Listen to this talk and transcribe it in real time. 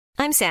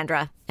I'm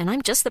Sandra, and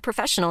I'm just the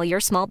professional your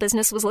small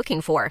business was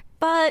looking for.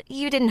 But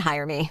you didn't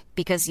hire me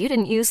because you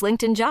didn't use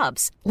LinkedIn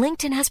Jobs.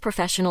 LinkedIn has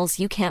professionals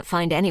you can't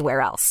find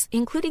anywhere else,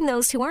 including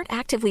those who aren't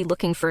actively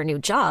looking for a new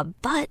job,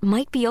 but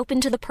might be open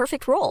to the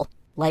perfect role,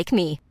 like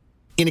me.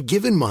 In a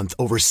given month,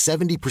 over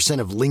 70%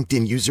 of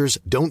LinkedIn users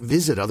don't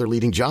visit other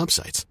leading job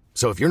sites.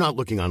 So if you're not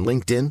looking on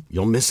LinkedIn,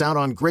 you'll miss out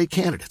on great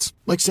candidates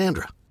like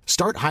Sandra.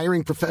 Start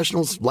hiring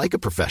professionals like a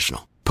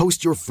professional.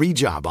 Post your free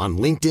job on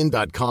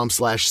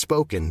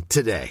linkedin.com/spoken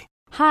today.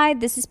 Hi,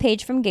 this is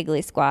Paige from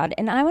Giggly Squad,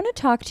 and I want to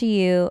talk to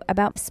you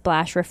about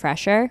Splash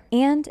Refresher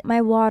and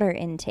my water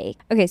intake.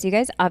 Okay, so you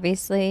guys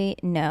obviously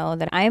know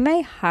that I'm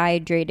a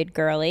hydrated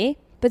girly,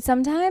 but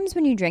sometimes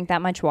when you drink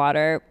that much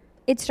water,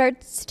 it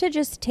starts to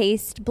just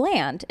taste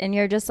bland, and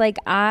you're just like,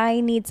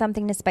 I need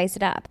something to spice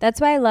it up.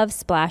 That's why I love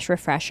Splash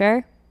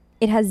Refresher.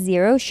 It has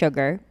 0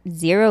 sugar,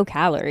 0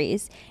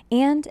 calories,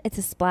 and it's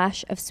a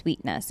splash of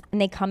sweetness. And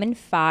they come in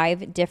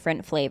 5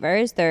 different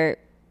flavors. They're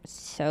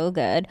so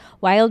good.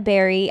 Wild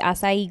berry,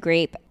 acai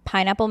grape,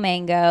 pineapple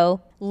mango,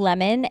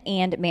 lemon,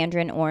 and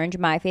mandarin orange.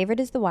 My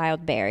favorite is the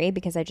wild berry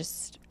because I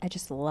just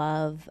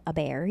love a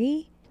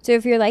berry. So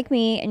if you're like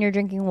me and you're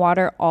drinking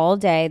water all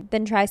day,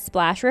 then try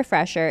Splash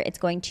Refresher. It's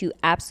going to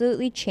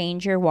absolutely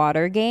change your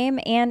water game,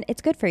 and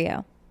it's good for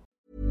you.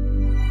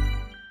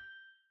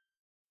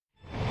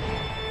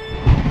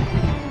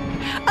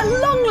 At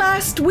long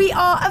last, we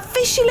are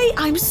officially,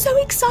 I'm so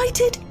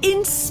excited,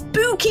 in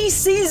spooky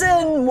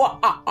season.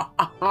 Welcome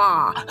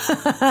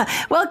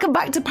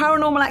back to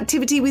Paranormal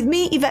Activity with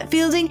me, Yvette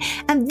Fielding.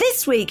 And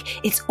this week,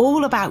 it's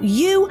all about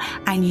you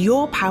and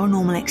your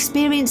paranormal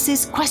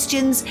experiences,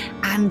 questions,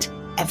 and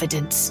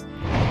evidence.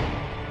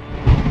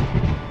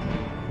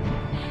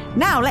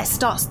 Now, let's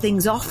start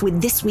things off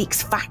with this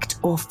week's fact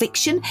or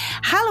fiction.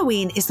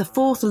 Halloween is the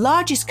 4th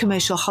largest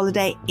commercial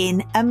holiday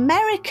in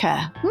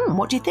America.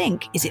 What do you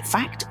think? Is it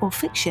fact or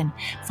fiction?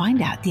 Find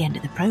out at the end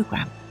of the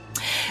programme.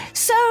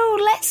 So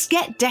let's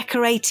get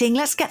decorating.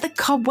 Let's get the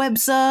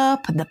cobwebs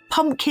up and the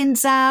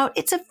pumpkins out.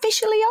 It's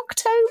officially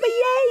October,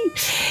 yay!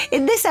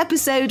 In this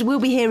episode, we'll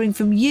be hearing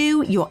from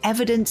you, your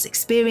evidence,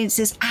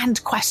 experiences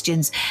and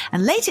questions.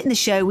 And later in the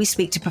show, we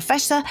speak to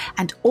Professor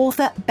and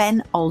author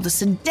Ben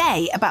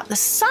Alderson-Day about the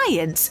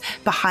science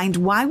behind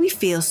why we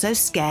feel so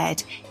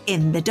scared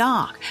in the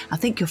dark. I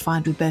think you'll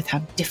find we both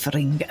have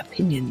differing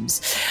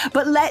opinions.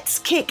 But let's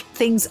kick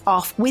things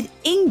off with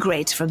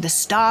Ingrid from the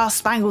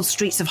star-spangled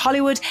streets of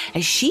Hollywood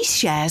as she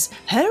shares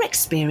her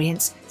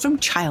experience from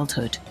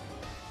childhood.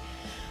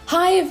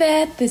 Hi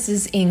Yvette, this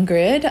is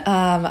Ingrid.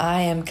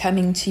 I am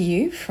coming to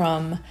you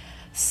from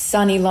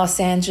sunny Los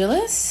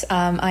Angeles.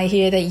 I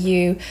hear that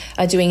you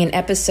are doing an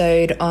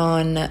episode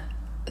on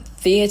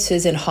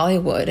theatres in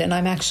Hollywood, and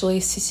I'm actually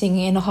sitting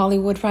in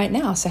Hollywood right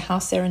now, so how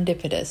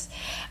serendipitous.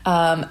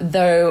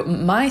 Though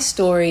my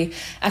story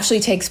actually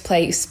takes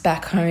place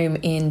back home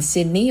in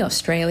Sydney,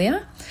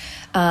 Australia.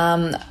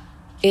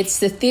 It's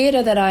the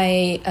theatre that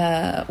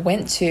I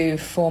went to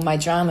for my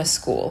drama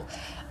school.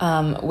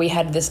 We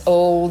had this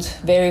old,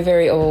 very,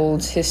 very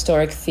old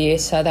historic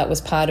theatre that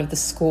was part of the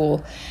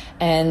school.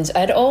 And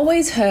I'd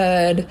always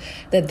heard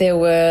that there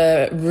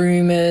were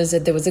rumours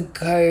that there was a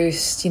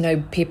ghost,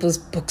 people's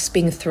books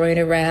being thrown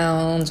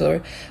around,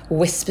 or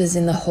whispers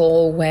in the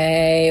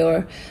hallway,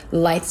 or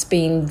lights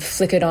being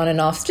flickered on and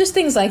off, just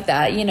things like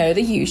that,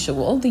 the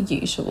usual.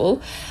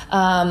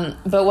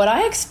 But what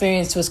I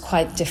experienced was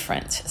quite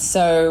different.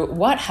 So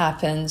what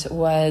happened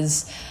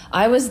was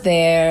I was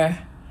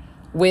there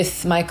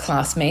with my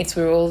classmates.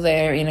 We were all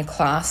there in a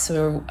class. We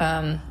were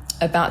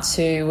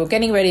we're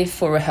getting ready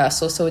for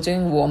rehearsal, so we're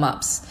doing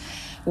warm-ups.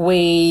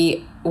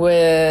 We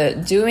were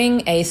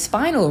doing a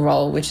spinal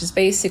roll, which is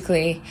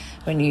basically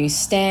when you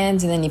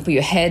stand and then you put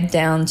your head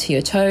down to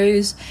your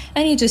toes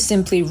and you just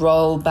simply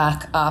roll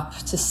back up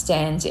to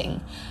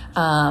standing.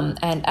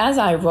 And as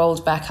I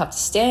rolled back up to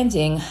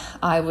standing,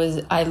 I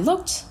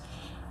looked,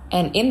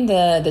 and in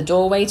the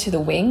doorway to the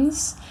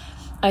wings,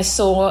 I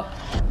saw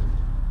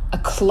a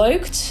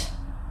cloaked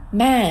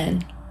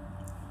man,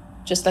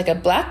 just like a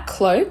black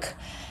cloaked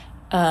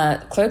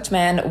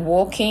man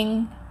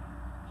walking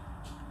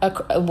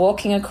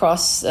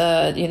across,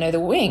 the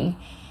wing.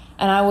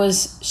 And I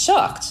was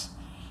shocked,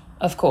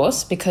 of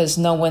course, because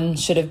no one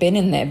should have been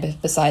in there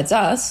besides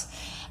us.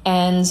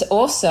 And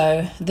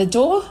also the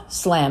door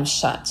slammed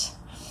shut.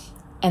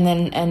 And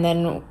then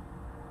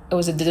it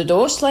was the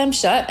door slammed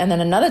shut, and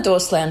then another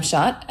door slammed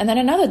shut, and then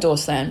another door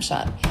slammed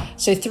shut.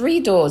 So 3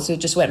 doors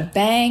just went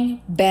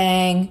bang,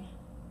 bang,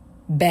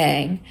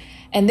 bang.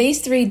 And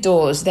these 3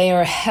 doors, they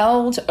are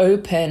held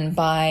open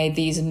by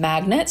these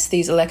magnets,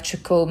 these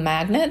electrical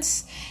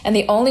magnets. And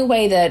the only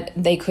way that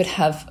they could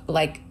have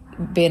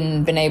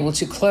been able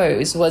to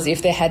close was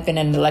if there had been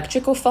an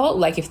electrical fault,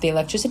 like if the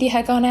electricity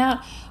had gone out,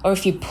 or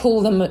if you pull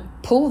them.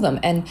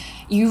 And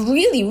you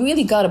really,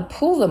 really got to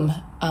pull them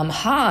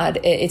hard.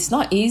 It's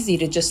not easy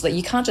to just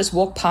you can't just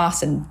walk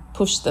past and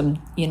push them,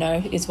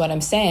 is what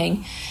I'm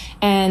saying.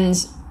 And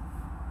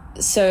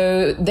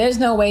so there's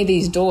no way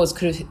these doors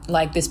could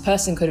have, this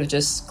person could have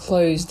just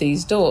closed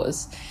these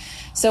doors.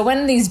 So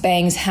when these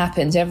bangs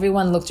happened,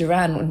 everyone looked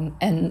around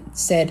and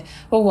said,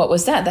 well, what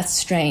was that? That's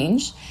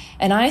strange.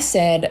 And I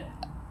said,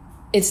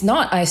 it's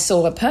not. I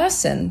saw a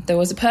person. There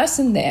was a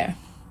person there.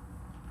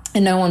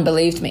 And no one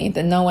believed me.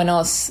 That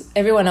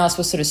everyone else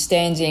was sort of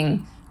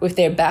standing with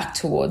their back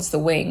towards the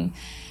wing.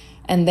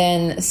 And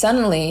then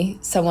suddenly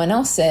someone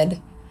else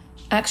said,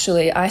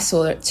 actually, I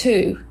saw it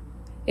too.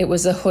 It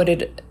was a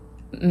hooded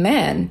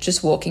man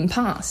just walking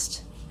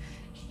past.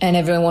 And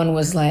everyone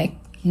was like,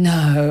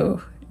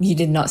 no, you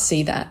did not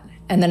see that.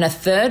 And then a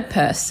third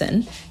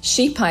person,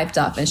 she piped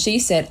up and she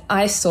said,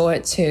 I saw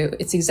it too.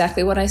 It's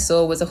exactly what I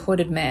saw, was a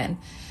hooded man.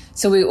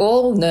 So we were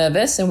all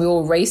nervous and we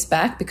all raced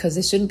back because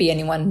there shouldn't be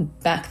anyone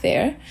back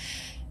there.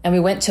 And we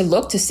went to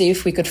look to see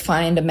if we could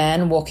find a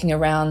man walking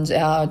around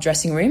our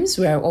dressing rooms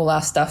where all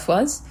our stuff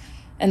was.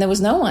 And there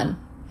was no one.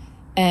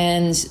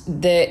 And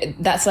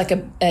that's like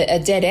a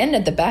dead end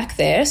at the back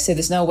there. So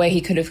there's no way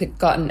he could have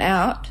gotten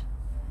out.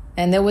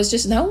 And there was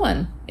just no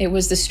one. It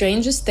was the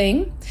strangest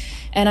thing.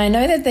 And I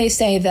know that they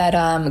say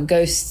that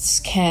ghosts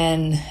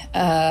can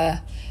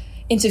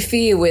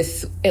interfere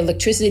with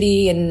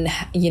electricity and,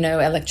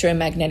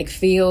 electromagnetic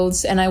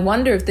fields. And I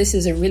wonder if this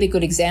is a really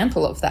good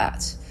example of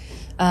that.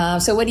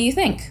 So what do you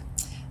think?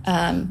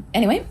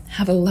 Anyway,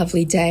 have a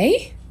lovely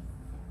day.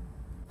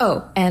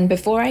 Oh, and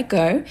before I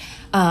go,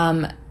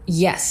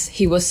 yes,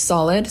 he was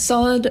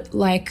solid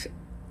like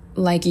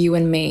you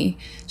and me.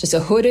 Just a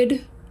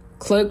hooded,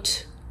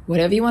 cloaked,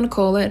 whatever you want to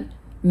call it,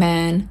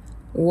 man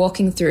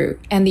walking through.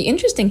 And the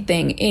interesting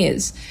thing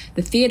is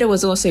the theater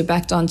was also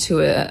backed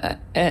onto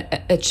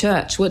a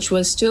church, which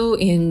was still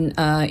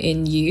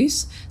in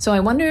use. So I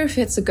wonder if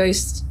it's a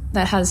ghost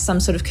that has some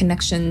sort of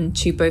connection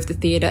to both the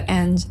theater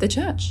and the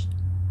church.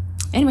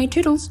 Anyway,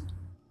 toodles.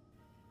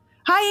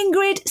 Hi,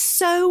 Ingrid.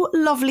 So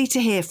lovely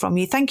to hear from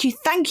you. Thank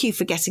you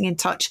for getting in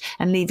touch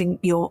and leaving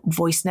your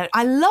voice note.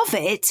 I love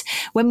it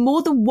when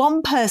more than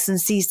one person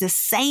sees the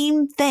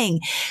same thing.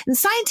 And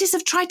scientists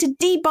have tried to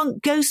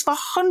debunk ghosts for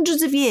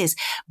hundreds of years.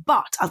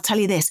 But I'll tell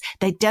you this,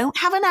 they don't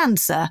have an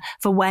answer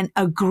for when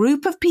a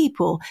group of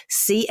people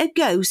see a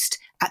ghost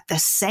at the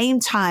same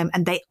time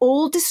and they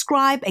all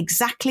describe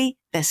exactly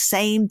the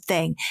same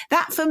thing.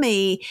 That for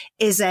me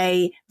is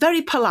a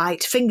very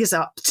polite fingers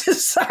up to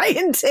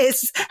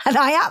scientists, and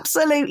I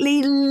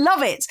absolutely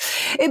love it.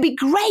 It'd be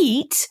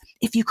great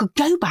if you could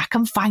go back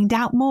and find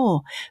out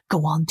more.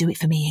 Go on, do it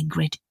for me,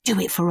 Ingrid. Do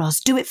it for us.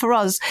 Do it for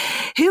us.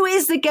 Who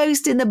is the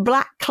ghost in the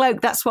black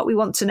cloak? That's what we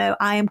want to know.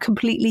 I am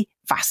completely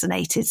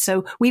fascinated.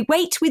 So we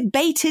wait with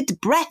bated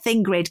breath,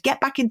 Ingrid. Get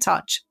back in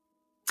touch.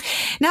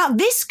 Now,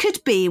 this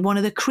could be one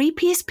of the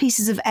creepiest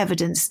pieces of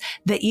evidence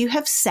that you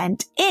have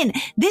sent in.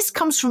 This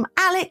comes from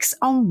Alex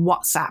on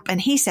WhatsApp, and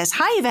he says,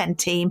 hi, event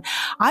team.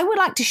 I would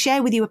like to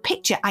share with you a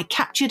picture I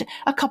captured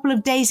a couple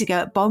of days ago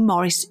at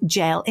Beaumaris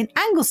Jail in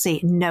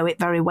Anglesey. Know it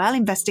very well,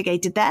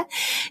 investigated there.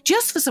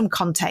 Just for some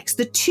context,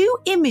 the two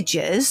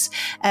images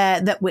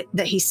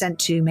that he sent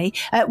to me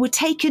were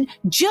taken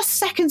just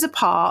seconds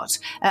apart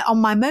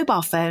on my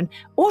mobile phone,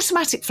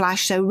 automatic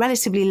flash, so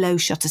relatively low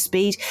shutter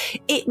speed.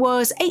 It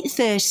was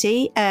 8:30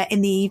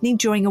 in the evening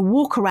during a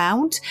walk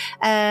around,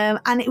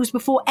 and it was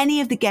before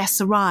any of the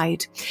guests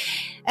arrived.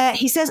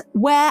 He says,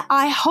 where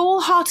I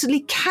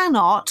wholeheartedly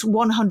cannot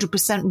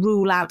 100%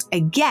 rule out a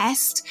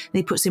guest, and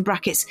he puts in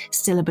brackets,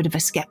 still a bit of a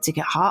skeptic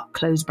at heart,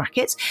 close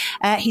brackets.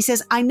 He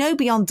says, I know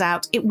beyond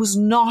doubt it was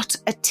not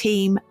a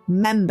team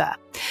member.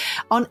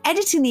 On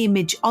editing the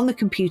image on the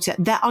computer,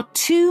 there are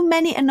too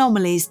many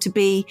anomalies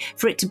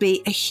for it to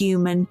be a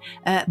human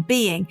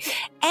being.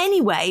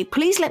 Anyway,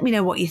 please let me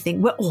know what you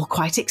think. We're all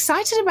quite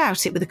excited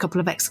about it with a couple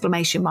of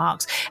exclamation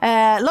marks.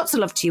 Lots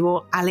of love to you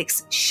all,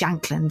 Alex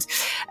Shankland.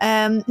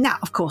 Now,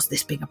 of course,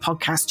 this being a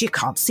podcast, you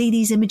can't see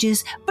these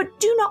images, but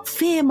do not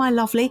fear, my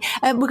lovely.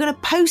 We're going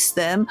to post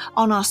them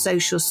on our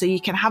socials so you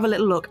can have a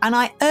little look. And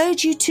I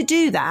urge you to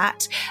do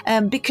that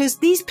because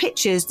these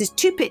pictures, there's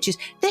two pictures,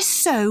 they're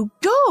so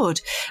good.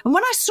 And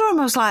when I saw them,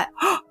 I was like,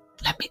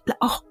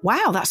 oh,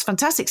 wow, that's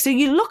fantastic. So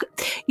you're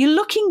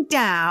looking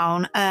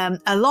down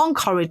a long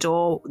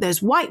corridor.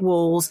 There's white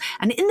walls,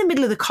 and in the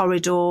middle of the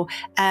corridor,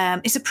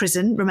 it's a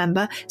prison,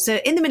 remember? So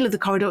in the middle of the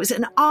corridor is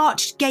an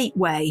arched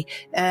gateway,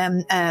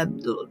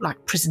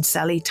 like prison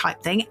cell-y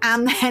type thing.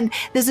 And then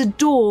there's a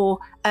door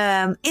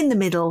in the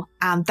middle,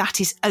 and that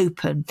is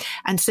open.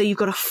 And so you've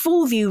got a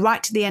full view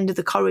right to the end of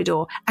the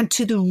corridor. And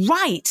to the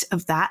right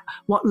of that,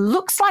 what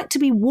looks like to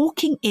be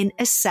walking in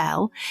a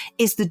cell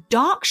is the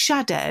dark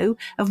shadow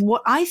of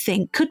what I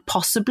think could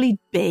possibly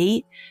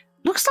be,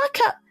 looks like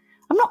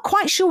I'm not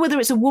quite sure whether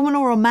it's a woman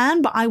or a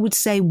man, but I would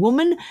say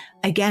woman.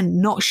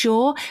 Again, not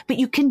sure, but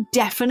you can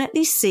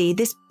definitely see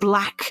this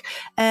black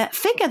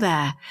figure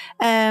there.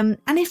 And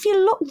if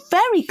you look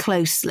very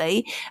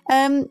closely,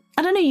 I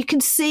don't know, you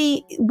can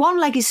see one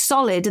leg is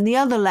solid and the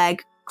other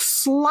leg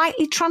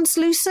slightly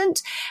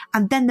translucent.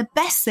 And then the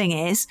best thing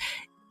is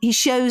he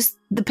shows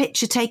the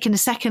picture taken a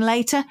second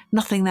later,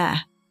 nothing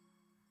there.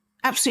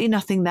 Absolutely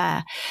nothing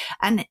there.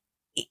 And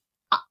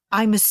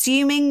I'm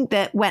assuming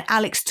that when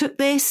Alex took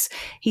this,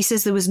 he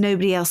says there was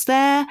nobody else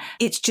there.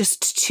 It's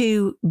just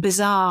too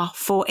bizarre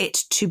for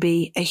it to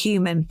be a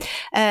human.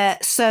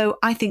 So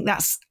I think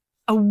that's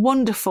a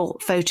wonderful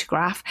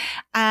photograph.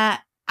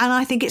 And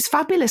I think it's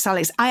fabulous,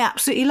 Alex. I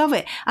absolutely love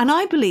it. And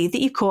I believe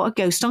that you caught a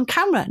ghost on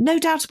camera. No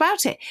doubt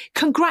about it.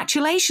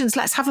 Congratulations.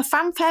 Let's have a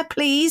fanfare,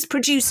 please,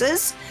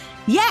 producers.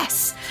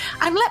 Yes.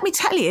 And let me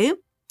tell you,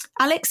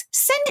 Alex,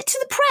 send it to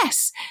the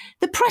press.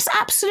 The press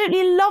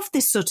absolutely love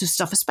this sort of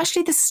stuff,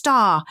 especially the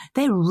Star.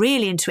 They're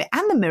really into it,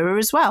 and the Mirror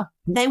as well.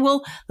 They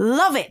will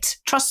love it.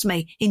 Trust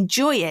me.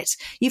 Enjoy it.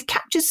 You've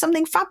captured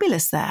something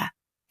fabulous there.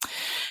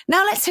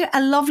 Now let's hear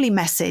a lovely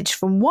message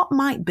from what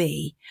might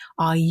be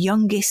our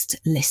youngest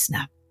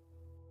listener.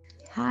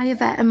 Hi,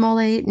 Yvette and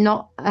Molly.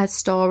 Not a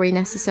story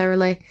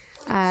necessarily,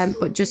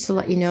 but just to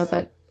let you know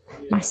that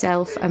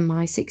myself and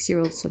my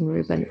 6-year-old son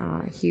Ruben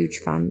are huge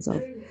fans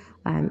of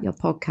your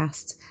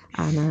podcast,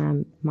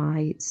 and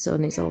my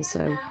son is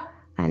also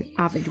an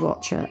avid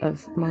watcher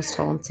of Most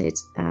Haunted,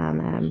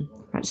 and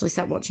actually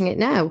sat watching it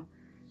now.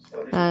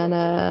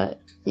 And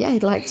yeah,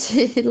 he'd like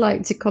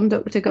to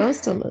conduct a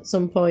ghost hunt at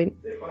some point.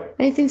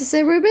 Anything to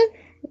say, Ruben?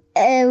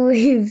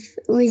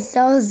 We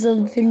saw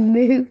something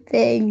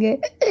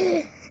moving.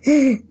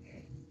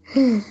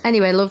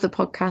 Anyway, love the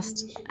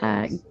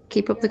podcast.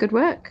 Keep up the good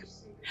work.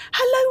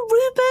 Hello,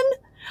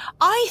 Ruben.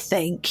 I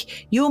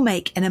think you'll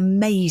make an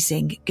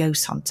amazing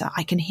ghost hunter.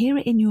 I can hear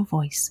it in your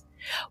voice.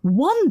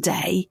 One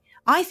day,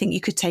 I think you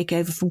could take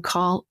over from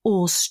Carl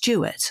or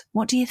Stuart.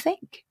 What do you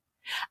think?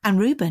 And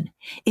Ruben,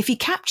 if you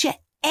capture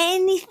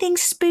anything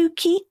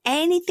spooky,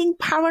 anything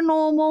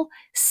paranormal,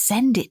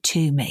 send it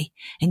to me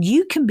and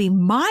you can be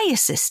my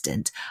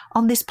assistant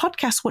on this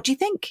podcast. What do you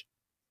think?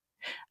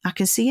 I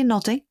can see you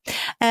nodding.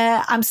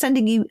 I'm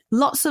sending you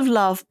lots of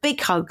love,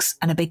 big hugs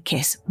and a big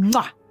kiss.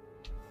 Mwah.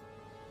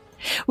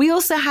 We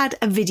also had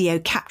a video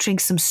capturing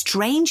some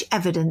strange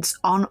evidence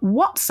on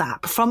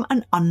WhatsApp from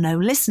an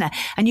unknown listener.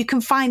 And you can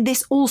find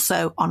this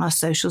also on our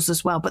socials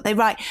as well. But they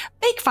write,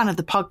 big fan of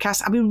the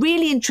podcast. I'd be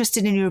really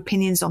interested in your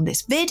opinions on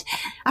this vid.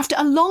 After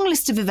a long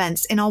list of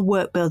events in our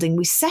work building,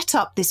 we set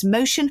up this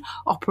motion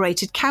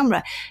operated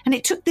camera and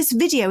it took this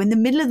video in the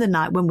middle of the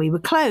night when we were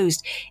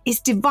closed.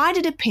 It's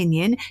divided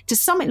opinion. To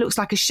some, it looks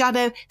like a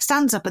shadow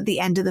stands up at the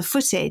end of the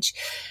footage.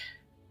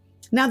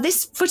 Now,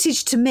 this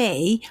footage to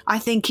me, I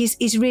think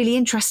is really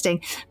interesting.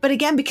 But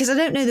again, because I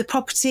don't know the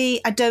property,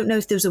 I don't know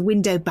if there was a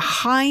window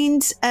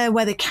behind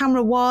where the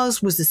camera was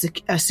there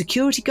a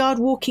security guard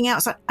walking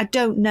outside? I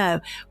don't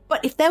know.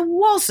 But if there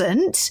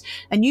wasn't,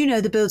 and you know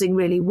the building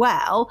really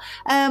well,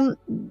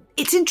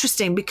 it's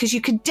interesting because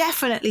you could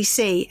definitely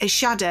see a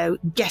shadow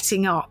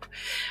getting up.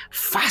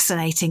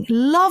 Fascinating.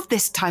 Love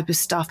this type of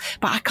stuff,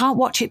 but I can't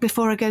watch it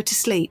before I go to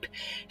sleep.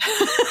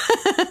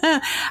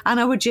 And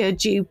I would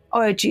urge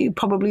you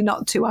probably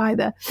not to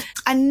either.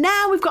 And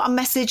now we've got a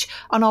message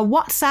on our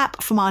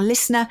WhatsApp from our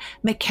listener,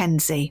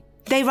 Mackenzie.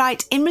 They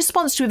write, in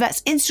response to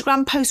Yvette's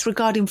Instagram post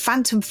regarding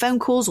phantom phone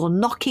calls or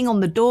knocking on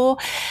the door,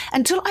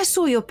 until I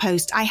saw your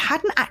post, I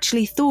hadn't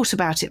actually thought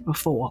about it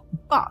before.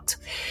 But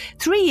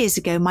 3 years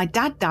ago, my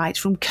dad died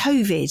from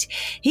COVID.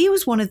 He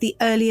was one of the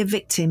earlier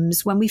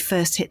victims when we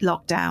first hit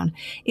lockdown.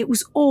 It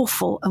was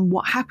awful, and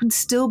what happened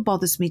still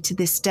bothers me to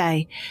this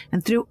day.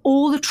 And through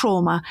all the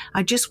trauma,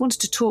 I just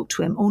wanted to talk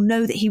to him or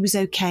know that he was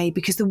okay,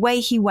 because the way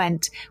he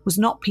went was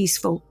not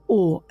peaceful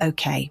or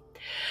okay.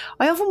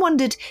 I often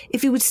wondered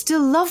if he would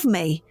still love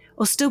me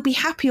or still be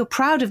happy or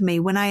proud of me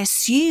when I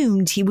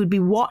assumed he would be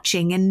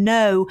watching and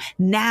know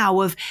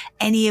now of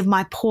any of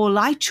my poor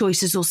life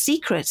choices or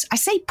secrets. I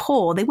say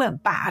poor, they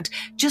weren't bad,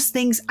 just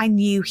things I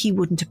knew he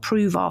wouldn't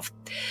approve of.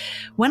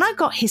 When I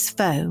got his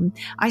phone,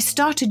 I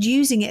started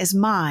using it as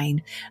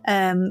mine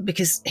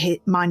because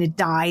mine had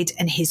died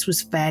and his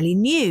was fairly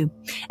new.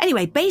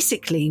 Anyway,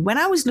 basically, when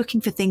I was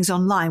looking for things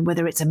online,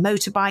 whether it's a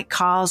motorbike,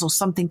 cars, or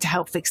something to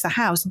help fix the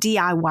house,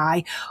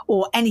 DIY,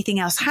 or anything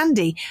else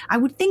handy, I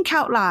would think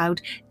out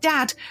loud,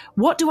 Dad,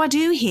 what do I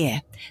do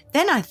here?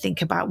 Then I'd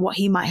think about what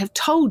he might have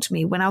told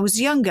me when I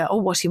was younger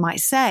or what he might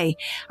say.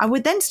 I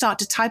would then start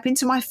to type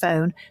into my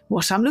phone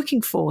what I'm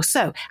looking for.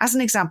 So as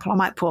an example, I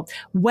might put,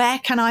 where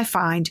can I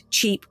find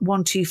cheap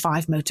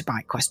 125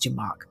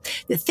 motorbike ?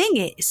 The thing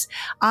is,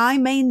 I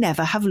may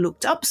never have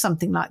looked up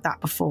something like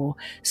that before.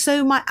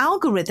 So my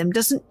algorithm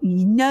doesn't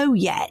know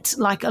yet,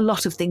 like a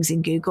lot of things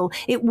in Google,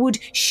 it would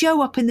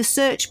show up in the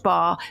search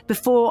bar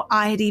before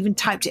I had even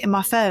typed it in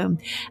my phone.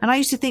 And I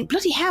used to think,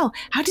 bloody hell,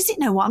 how does it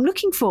know what I'm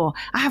looking for?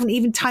 I haven't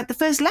even typed the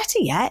first letter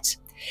yet.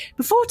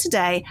 Before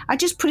today, I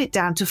just put it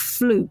down to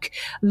fluke,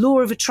 law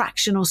of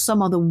attraction, or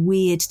some other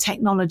weird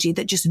technology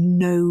that just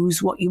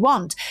knows what you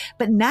want.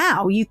 But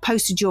now you've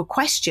posted your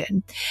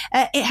question,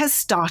 it has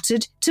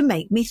started to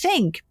make me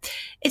think.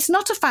 It's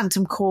not a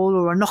phantom call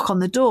or a knock on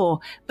the door,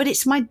 but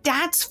it's my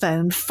dad's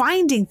phone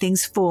finding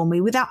things for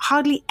me without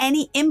hardly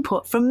any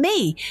input from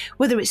me.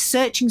 Whether it's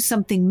searching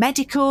something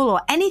medical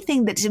or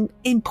anything that's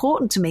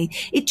important to me,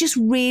 it just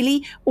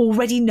really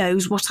already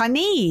knows what I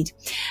need.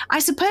 I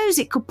suppose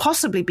it could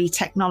possibly be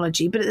technology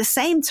technology, but at the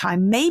same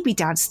time, maybe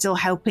Dad's still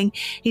helping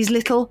his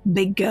little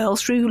big girl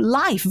through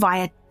life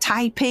via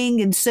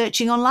typing and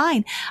searching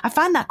online. I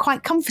find that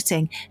quite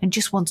comforting and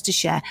just wanted to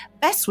share.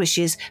 Best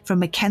wishes from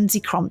Mackenzie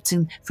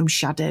Crompton from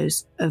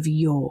Shadows of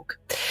York.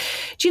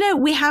 Do you know,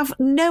 we have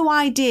no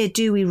idea,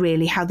 do we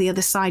really, how the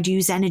other side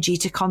use energy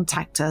to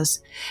contact us?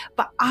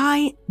 But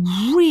I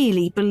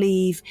really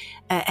believe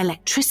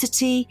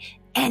electricity,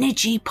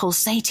 energy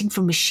pulsating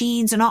from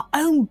machines and our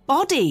own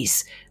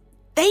bodies,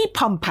 they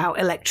pump out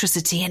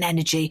electricity and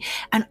energy,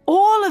 and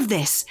all of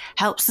this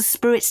helps the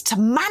spirits to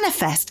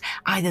manifest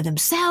either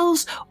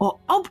themselves or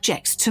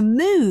objects to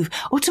move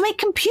or to make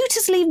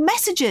computers leave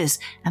messages,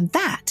 and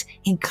that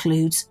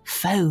includes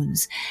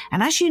phones.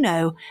 And as you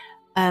know,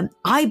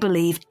 I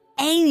believe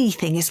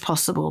anything is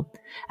possible,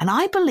 and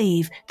I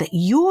believe that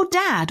your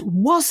dad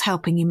was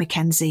helping you,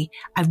 Mackenzie.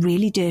 I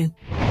really do.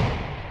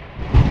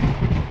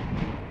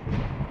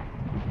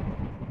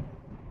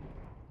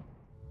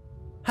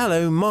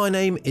 Hello, my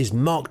name is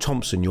Mark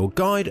Thompson, your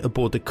guide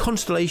aboard the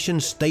Constellation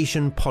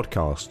Station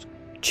podcast.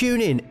 Tune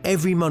in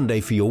every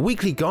Monday for your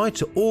weekly guide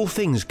to all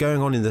things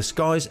going on in the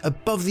skies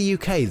above the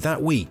UK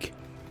that week.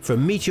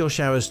 From meteor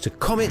showers to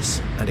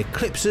comets and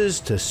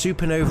eclipses to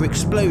supernova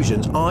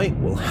explosions, I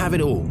will have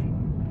it all.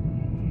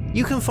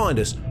 You can find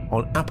us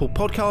on Apple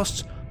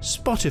Podcasts,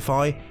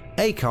 Spotify,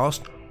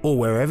 Acast, or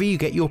wherever you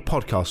get your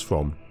podcasts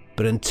from.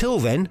 But until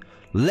then,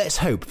 let's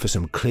hope for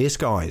some clear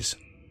skies.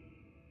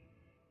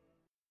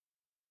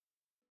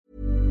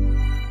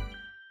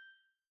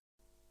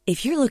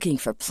 If you're looking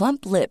for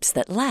plump lips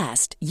that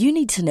last, you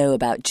need to know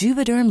about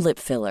Juvederm lip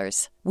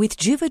fillers. With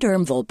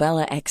Juvederm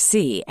Volbella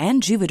XC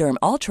and Juvederm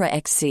Ultra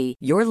XC,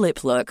 your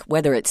lip look,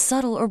 whether it's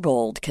subtle or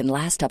bold, can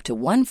last up to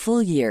 1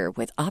 full year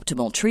with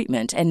optimal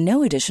treatment and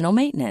no additional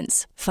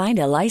maintenance. Find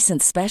a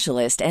licensed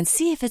specialist and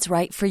see if it's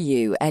right for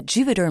you at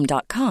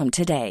Juvederm.com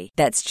today.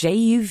 That's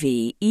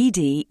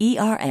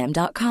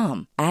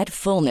JUVEDERM.com. Add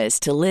fullness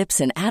to lips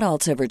in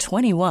adults over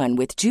 21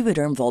 with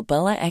Juvederm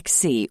Volbella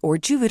XC or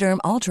Juvederm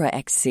Ultra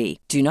XC.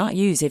 Do not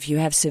use if you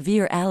have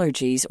severe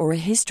allergies or a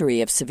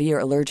history of severe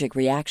allergic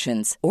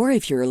reactions, or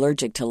if you're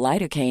allergic to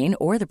lidocaine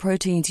or the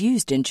proteins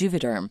used in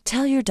Juvederm.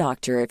 Tell your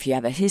doctor if you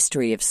have a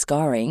history of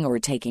scarring or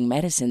taking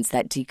medicines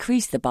that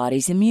decrease the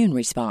body's immune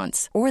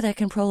response or that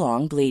can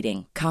prolong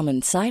bleeding.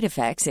 Common side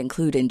effects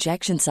include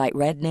injection site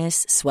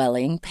redness,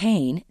 swelling,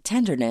 pain,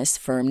 tenderness,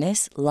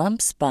 firmness,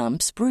 lumps,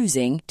 bumps,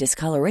 bruising,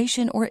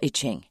 discoloration, or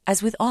itching.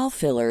 As with all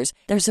fillers,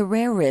 there's a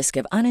rare risk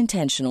of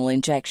unintentional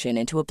injection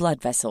into a blood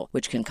vessel,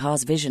 which can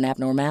cause vision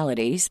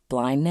abnormalities,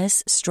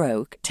 blindness,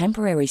 stroke,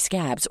 temporary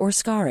scabs, or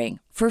scarring.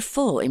 For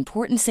full,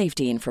 important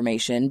safety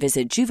information,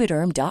 visit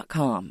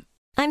Juvederm.com.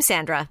 I'm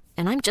Sandra,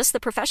 and I'm just the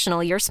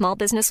professional your small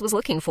business was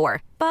looking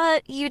for.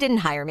 But you didn't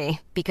hire me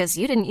because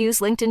you didn't use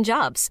LinkedIn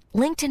Jobs.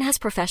 LinkedIn has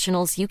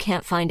professionals you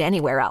can't find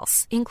anywhere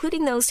else,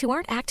 including those who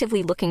aren't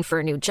actively looking for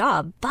a new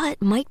job,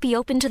 but might be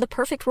open to the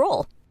perfect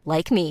role,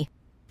 like me.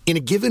 In a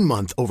given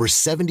month, over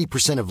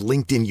 70% of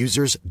LinkedIn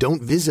users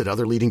don't visit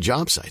other leading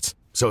job sites.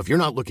 So if you're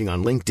not looking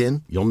on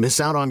LinkedIn, you'll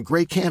miss out on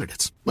great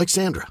candidates like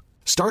Sandra.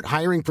 Start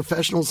hiring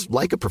professionals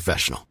like a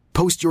professional.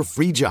 Post your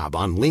free job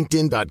on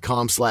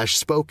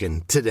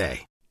linkedin.com/spoken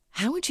today.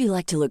 How would you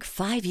like to look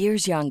 5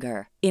 years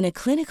younger? In a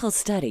clinical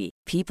study,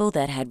 people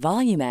that had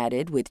volume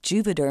added with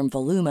Juvederm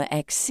Voluma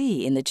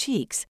XC in the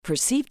cheeks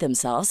perceived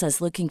themselves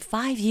as looking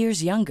 5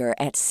 years younger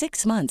at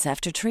 6 months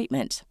after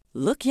treatment.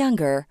 Look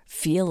younger,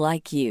 feel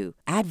like you.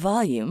 Add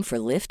volume for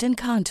lift and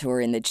contour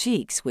in the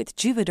cheeks with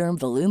Juvederm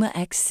Voluma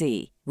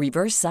XC.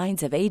 Reverse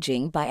signs of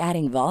aging by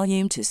adding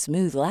volume to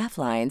smooth laugh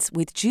lines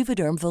with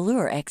Juvederm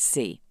Volure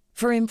XC.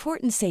 For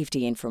important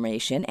safety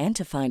information and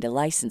to find a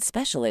licensed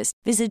specialist,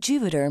 visit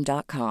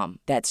Juvederm.com.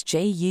 That's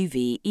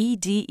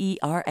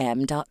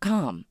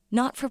JUVEDERM.com.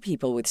 Not for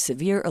people with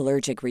severe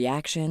allergic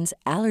reactions,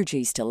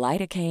 allergies to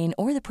lidocaine,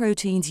 or the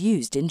proteins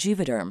used in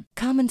Juvederm.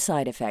 Common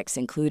side effects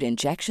include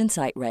injection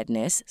site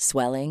redness,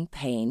 swelling,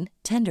 pain,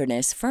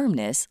 tenderness,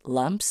 firmness,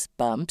 lumps,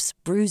 bumps,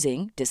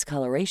 bruising,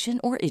 discoloration,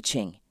 or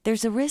itching.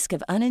 There's a risk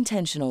of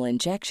unintentional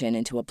injection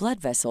into a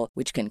blood vessel,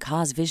 which can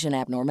cause vision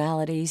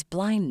abnormalities,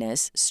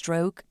 blindness,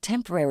 stroke,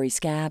 temporary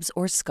scabs,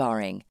 or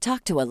scarring.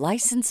 Talk to a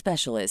licensed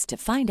specialist to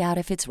find out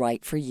if it's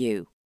right for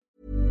you.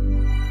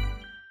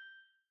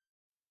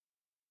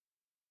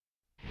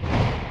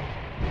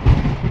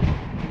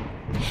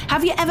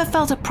 Have you ever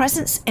felt a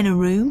presence in a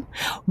room?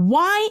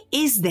 Why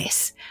is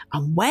this?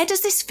 And where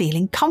does this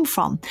feeling come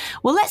from?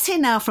 Well, let's hear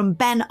now from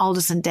Ben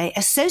Alderson-Day,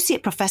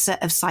 Associate Professor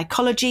of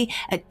Psychology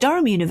at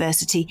Durham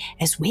University,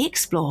 as we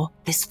explore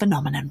this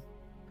phenomenon.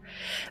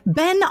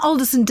 Ben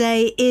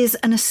Alderson-Day is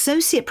an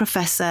Associate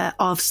Professor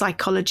of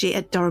Psychology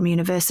at Durham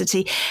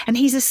University, and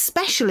he's a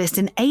specialist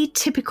in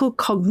atypical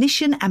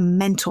cognition and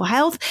mental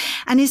health,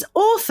 and is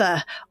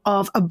author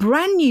of a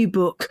brand new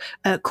book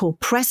called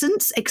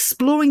Presence,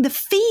 exploring the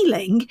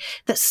feeling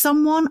that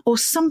someone or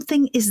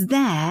something is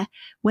there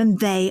when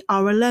they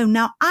are alone.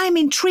 Now, I'm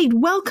intrigued.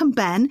 Welcome,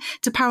 Ben,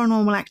 to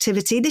Paranormal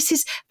Activity. This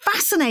is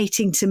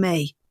fascinating to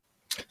me.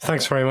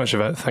 Thanks very much,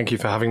 Yvette. Thank you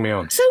for having me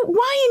on. So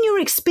why, in your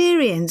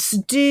experience,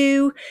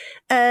 do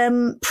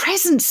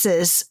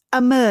presences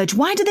emerge?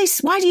 Why do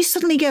you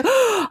suddenly go,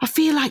 oh, I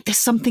feel like there's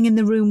something in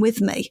the room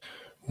with me?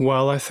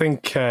 Well, I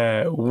think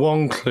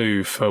one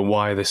clue for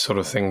why this sort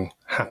of thing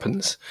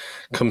happens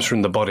comes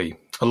from the body.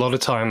 A lot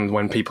of time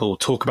when people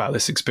talk about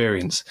this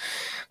experience,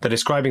 they're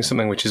describing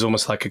something which is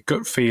almost like a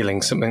gut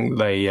feeling, something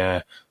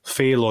they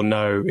feel or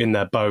know in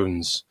their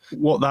bones.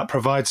 What that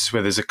provides us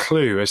with is a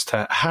clue as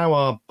to how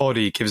our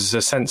body gives us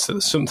a sense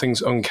that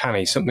something's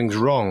uncanny, something's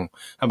wrong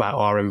about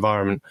our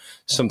environment,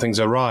 something's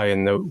awry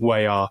in the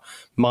way our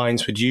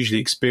minds would usually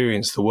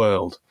experience the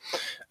world.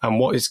 And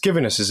what it's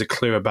given us is a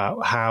clue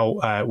about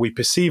how we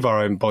perceive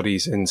our own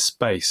bodies in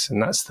space.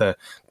 And that's the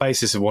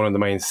basis of one of the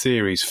main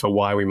theories for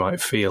why we might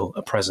feel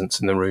a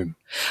presence in the room.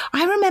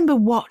 I remember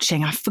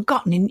watching, I've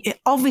forgotten,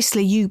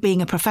 obviously you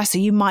being a professor,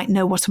 you might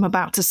know what I'm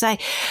about to say.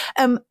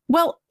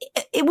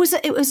 It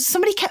was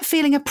somebody kept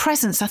feeling a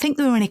presence. I think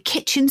they were in a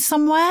kitchen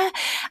somewhere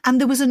and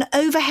there was an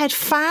overhead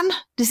fan.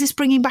 Is this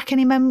bringing back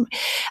any memory?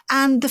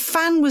 And the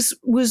fan was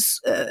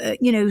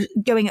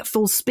going at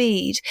full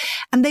speed.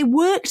 And they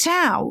worked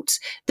out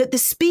that the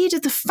speed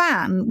of the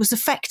fan was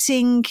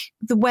affecting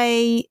the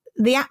way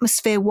the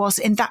atmosphere was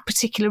in that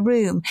particular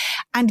room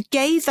and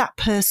gave that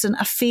person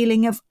a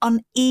feeling of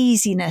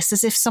uneasiness,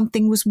 as if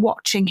something was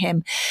watching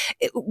him.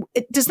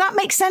 Does that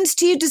make sense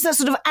to you? Does that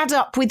sort of add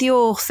up with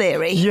your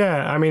theory?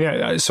 Yeah, I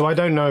mean, so I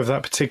don't know of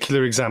that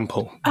particular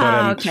example,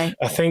 but okay.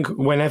 I think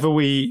whenever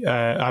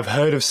I've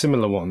heard of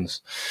similar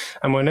ones,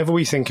 and whenever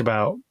we think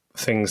about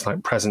things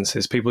like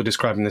presences, people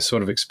describing this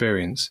sort of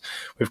experience,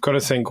 we've got to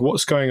think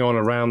what's going on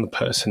around the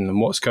person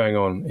and what's going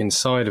on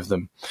inside of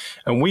them.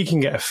 And we can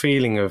get a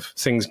feeling of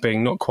things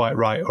being not quite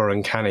right or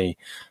uncanny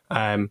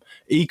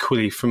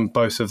equally from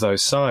both of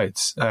those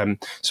sides.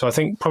 So I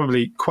think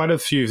probably quite a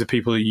few of the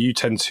people that you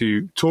tend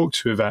to talk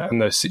to about and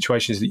the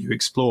situations that you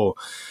explore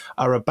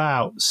are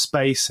about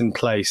space and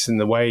place and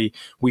the way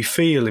we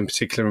feel in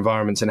particular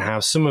environments and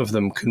how some of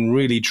them can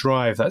really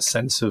drive that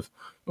sense of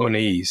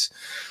unease.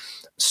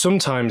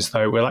 Sometimes,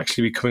 though, we'll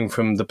actually be coming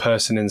from the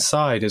person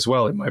inside as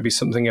well. It might be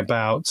something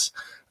about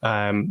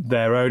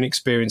their own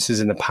experiences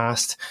in the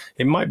past.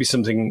 It might be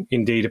something,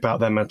 indeed, about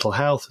their mental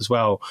health as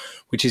well,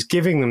 which is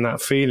giving them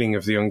that feeling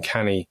of the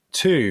uncanny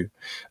too.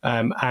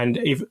 And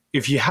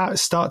if you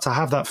start to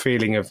have that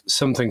feeling of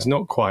something's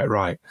not quite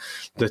right,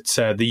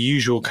 that the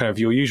usual kind of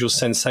your usual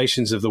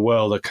sensations of the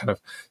world are kind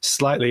of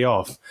slightly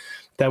off,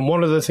 then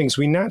one of the things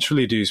we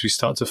naturally do is we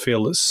start to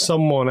feel that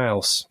someone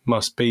else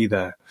must be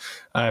there.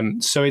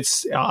 So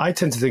I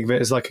tend to think of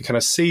it as like a kind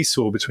of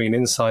seesaw between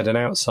inside and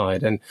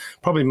outside. And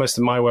probably most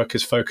of my work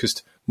is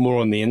focused more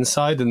on the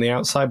inside than the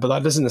outside, but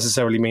that doesn't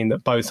necessarily mean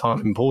that both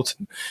aren't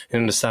important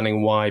in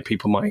understanding why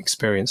people might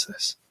experience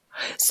this.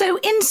 So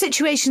in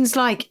situations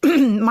like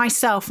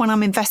myself, when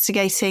I'm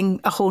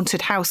investigating a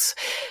haunted house,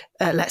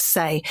 let's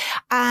say,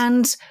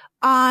 and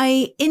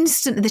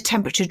the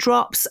temperature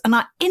drops and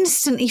I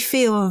instantly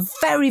feel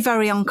very,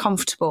 very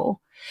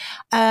uncomfortable.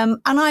 And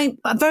I'm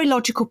a very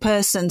logical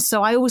person,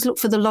 so I always look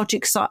for the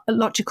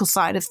logical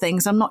side of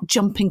things. I'm not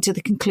jumping to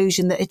the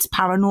conclusion that it's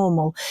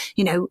paranormal.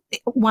 You know,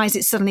 why has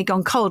it suddenly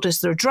gone cold?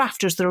 Is there a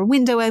draft? Is there a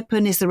window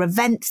open? Is there a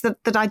vent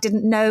that I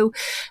didn't know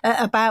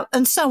about?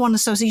 And so on and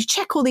so on. So you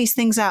check all these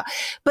things out.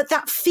 But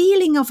that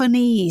feeling of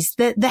unease,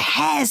 the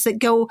hairs that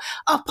go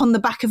up on the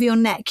back of your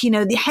neck, you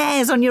know, the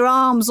hairs on your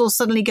arms will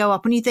suddenly go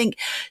up and you think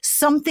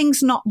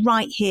something's not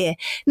right here.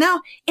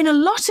 Now, in a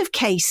lot of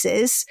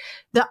cases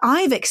that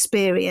I've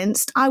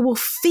experienced, I will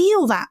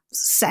feel that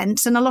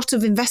sense, and a lot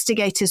of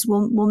investigators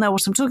will know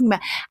what I'm talking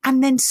about,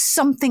 and then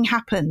something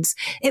happens.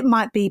 It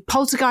might be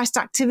poltergeist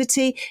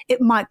activity,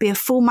 it might be a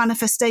full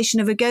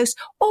manifestation of a ghost,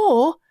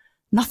 or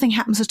nothing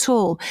happens at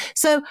all.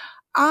 So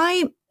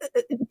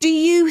do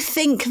you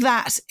think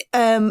that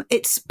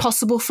it's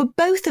possible for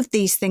both of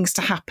these things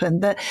to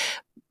happen, that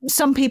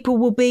some people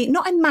will be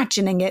not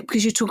imagining it,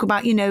 because you talk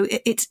about, you know,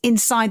 it's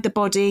inside the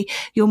body,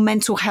 your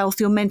mental health,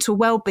 your mental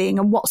well-being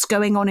and what's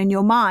going on in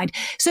your mind.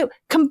 So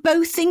can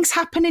both things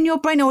happen in your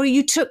brain, or are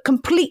you took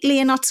completely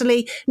and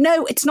utterly,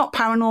 no, it's not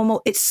paranormal,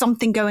 it's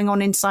something going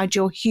on inside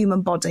your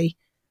human body?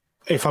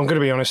 If I'm going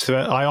to be honest with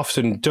it, I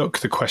often duck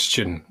the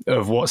question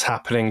of what's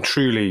happening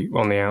truly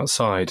on the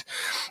outside.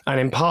 And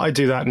in part, I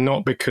do that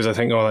not because I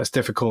think, oh, that's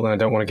difficult and I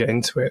don't want to get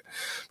into it.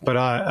 But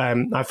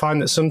I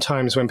find that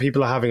sometimes when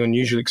people are having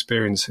unusual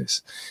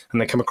experiences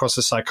and they come across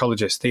a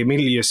psychologist, they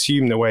immediately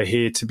assume that we're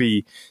here to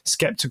be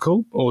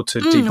skeptical or to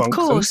debunk them. Of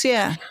course,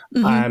 yeah.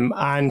 Mm-hmm.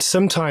 And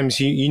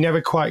sometimes you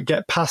never quite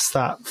get past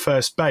that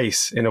first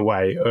base in a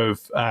way of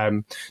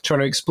trying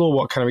to explore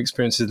what kind of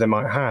experiences they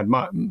might have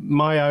had.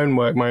 My own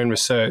work, my own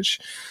research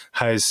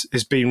research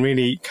has been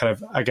really kind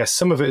of, I guess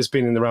some of it has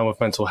been in the realm of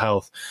mental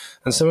health,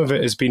 and some of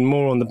it has been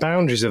more on the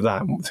boundaries of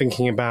that,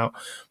 thinking about,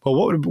 well,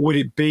 what would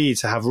it be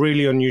to have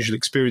really unusual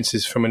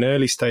experiences from an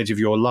early stage of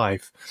your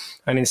life,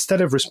 and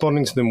instead of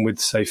responding to them with,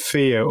 say,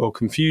 fear or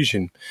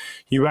confusion,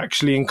 you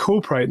actually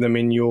incorporate them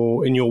in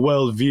your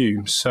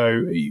worldview.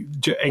 So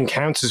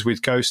encounters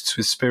with ghosts,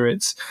 with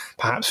spirits,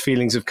 perhaps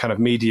feelings of kind of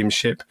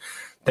mediumship,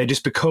 they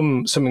just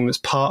become something that's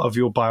part of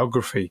your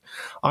biography.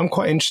 I'm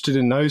quite interested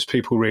in those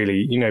people,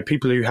 really,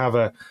 people who have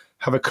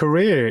a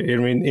career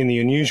in the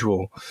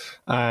unusual,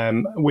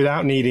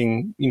 without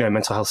needing,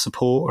 mental health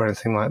support or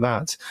anything like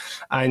that.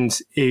 And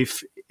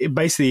if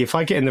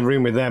I get in the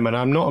room with them and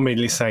I'm not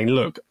immediately saying,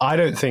 look, I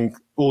don't think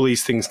all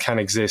these things can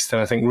exist,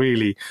 and I think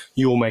really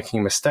you're making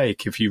a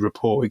mistake if you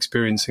report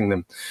experiencing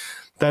them,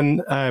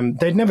 then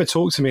they'd never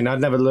talk to me and I'd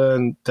never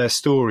learn their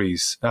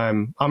stories.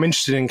 I'm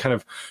interested in kind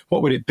of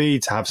what would it be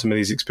to have some of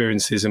these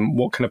experiences, and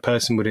what kind of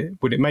person would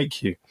it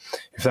make you,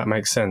 if that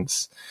makes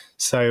sense.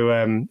 So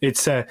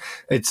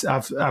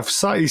I've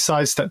slightly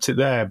sidestepped it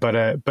there, but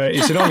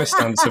it's an honest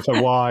answer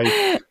for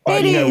why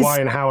why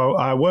and how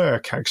I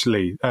work.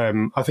 Actually,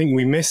 I think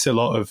we miss a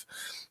lot of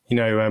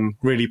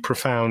really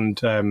profound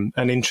and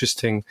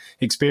interesting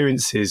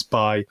experiences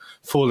by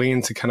falling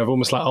into kind of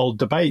almost like old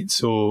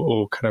debates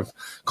or kind of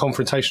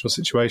confrontational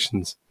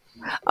situations.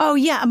 Oh,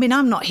 yeah. I mean,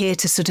 I'm not here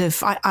to sort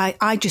of,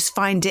 I just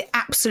find it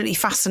absolutely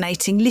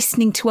fascinating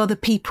listening to other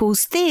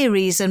people's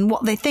theories and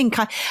what they think.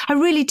 I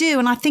really do.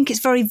 And I think it's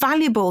very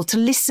valuable to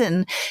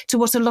listen to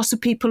what a lot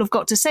of people have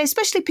got to say,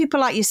 especially people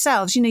like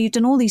yourselves. You've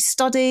done all these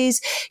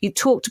studies, you've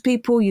talked to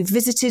people, you've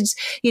visited,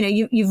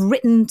 you've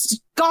written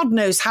God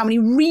knows how many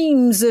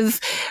reams of,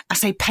 I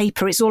say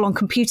paper, it's all on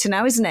computer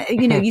now, isn't it?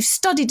 You've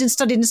studied and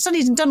studied and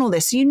studied and done all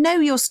this. So you know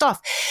your stuff.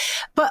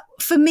 But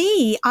for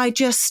me, I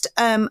just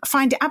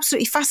find it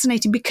absolutely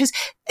fascinating because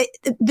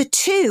the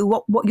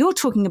two, what you're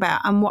talking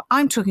about and what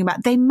I'm talking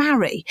about, they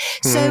marry.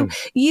 So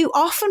you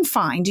often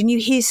find and you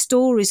hear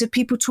stories of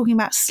people talking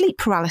about sleep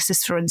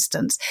paralysis, for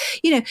instance.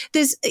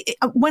 There's,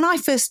 when I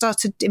first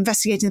started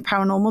investigating the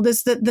paranormal,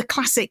 there's the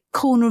classic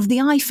corner of the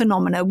eye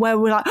phenomena where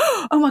we're like,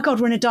 oh my God,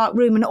 we're in a dark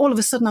room and all of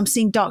a sudden I'm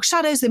seeing dark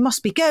shadows. There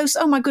must be ghosts.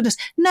 Oh my goodness.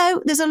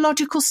 No, there's a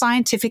logical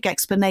scientific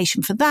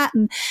explanation for that.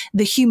 And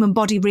the human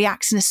body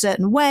reacts in a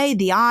certain way.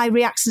 The eye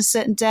reacts in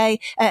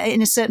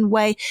a certain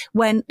way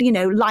when,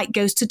 light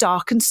goes to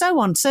dark and so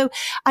on. So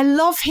I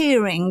love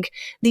hearing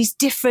these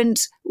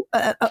different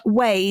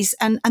ways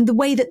and the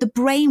way that the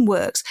brain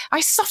works.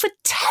 I suffered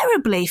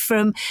terribly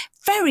from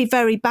very,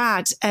 very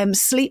bad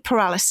sleep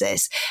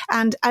paralysis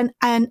and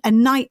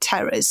night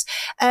terrors.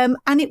 And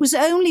it was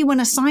only when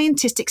a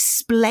scientist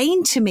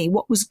explained to me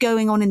what was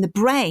going on in the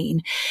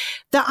brain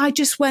that I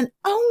just went,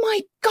 oh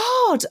my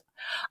God,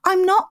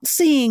 I'm not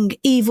seeing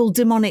evil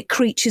demonic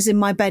creatures in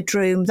my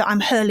bedroom that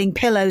I'm hurling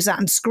pillows at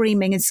and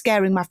screaming and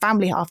scaring my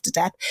family half to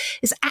death.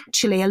 It's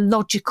actually a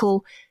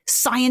logical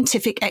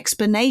scientific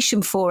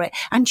explanation for it.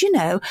 And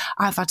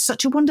I've had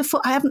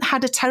I haven't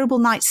had a terrible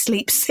night's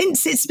sleep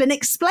since it's been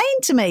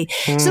explained to me.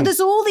 So there's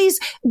all these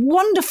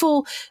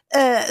wonderful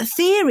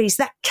theories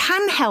that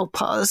can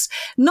help us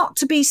not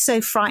to be so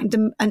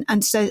frightened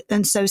and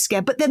so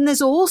scared. But then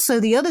there's also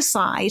the other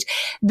side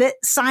that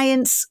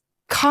science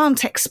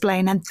can't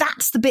explain. And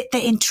that's the bit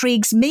that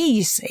intrigues me,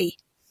 you see.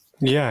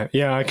 Yeah,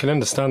 I can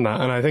understand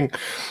that. And I think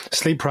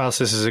sleep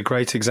paralysis is a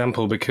great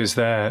example because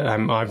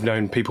I've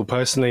known people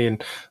personally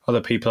and other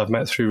people I've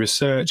met through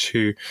research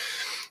who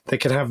they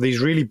can have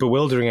these really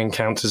bewildering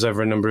encounters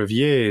over a number of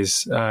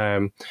years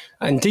and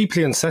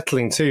deeply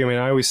unsettling too. I mean,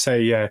 I always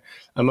say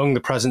among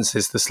the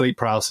presences, the sleep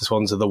paralysis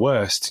ones are the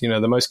worst,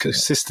 the most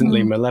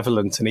consistently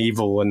malevolent and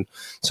evil and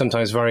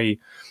sometimes very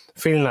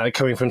feeling like they're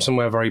coming from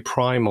somewhere very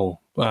primal.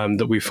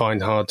 That we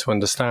find hard to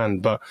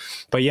understand. But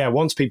yeah,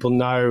 once people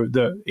know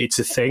that it's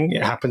a thing,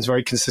 it happens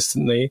very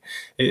consistently.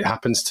 It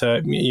happens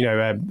to,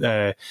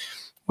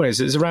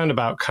 it's around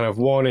about kind of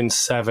 1 in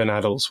 7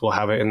 adults will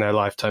have it in their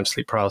lifetime,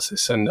 sleep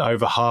paralysis, and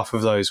over half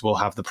of those will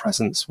have the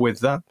presence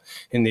with that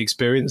in the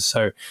experience.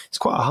 So it's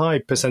quite a high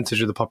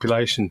percentage of the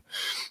population.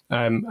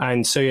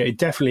 And so it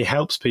definitely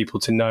helps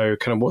people to know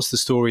kind of what's the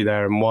story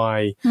there and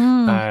why,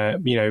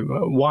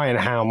 why and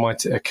how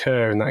might it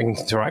occur in that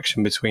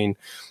interaction between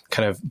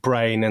kind of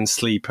brain and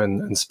sleep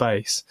and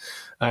space.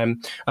 I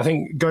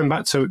think going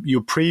back to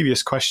your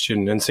previous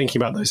question and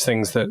thinking about those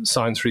things that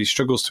science really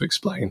struggles to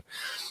explain,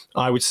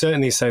 I would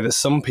certainly say that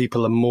some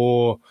people are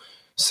more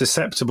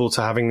susceptible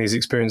to having these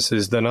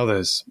experiences than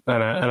others.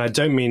 And I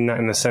don't mean that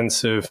in the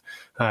sense of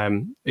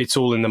it's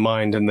all in the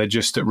mind and they're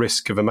just at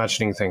risk of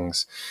imagining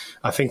things.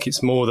 I think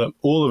it's more that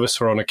all of us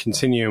are on a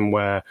continuum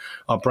where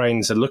our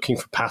brains are looking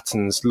for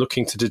patterns,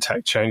 looking to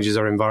detect changes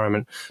in our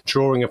environment,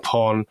 drawing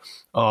upon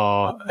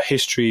our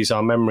histories,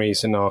 our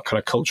memories, and our kind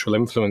of cultural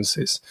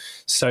influences.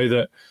 So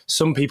that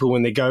some people,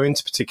 when they go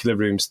into particular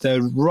rooms,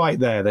 they're right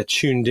there, they're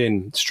tuned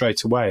in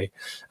straight away.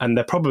 And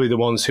they're probably the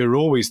ones who are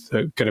always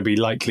going to be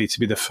likely to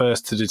be the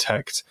first to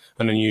detect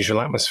an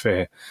unusual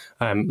atmosphere.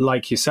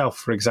 Like yourself,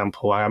 for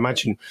example, I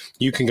imagine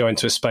you can go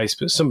into a space,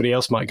 but somebody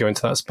else might go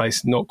into that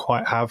space and not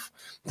quite have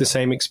the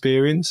same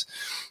experience.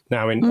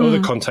 Now, in other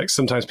contexts,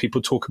 sometimes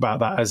people talk about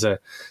that as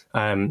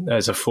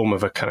a form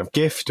of a kind of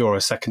gift or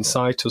a second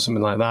sight or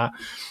something like that.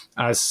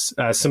 As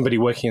somebody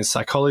working in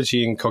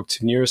psychology and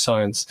cognitive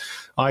neuroscience,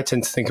 I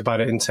tend to think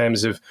about it in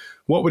terms of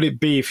what would it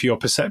be for your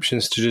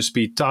perceptions to just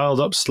be dialed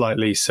up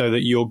slightly so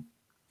that you're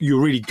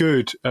really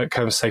good at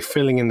kind of, say,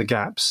 filling in the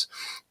gaps,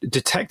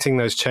 detecting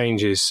those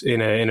changes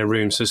in a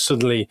room. So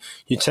suddenly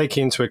you take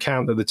into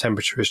account that the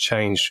temperature has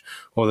changed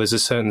or there's a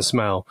certain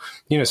smell.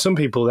 You know, some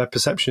people, their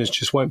perceptions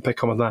just won't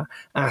pick up on that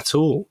at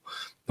all.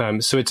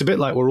 So it's a bit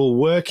like we're all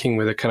working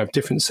with a kind of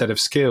different set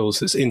of skills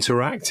that's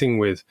interacting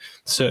with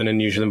certain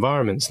unusual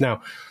environments.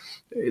 Now,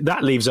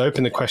 that leaves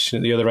open the question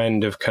at the other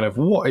end of kind of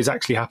what is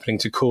actually happening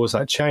to cause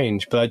that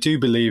change. But I do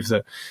believe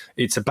that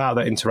it's about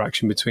that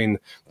interaction between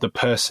the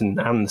person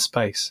and the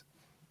space.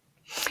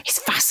 It's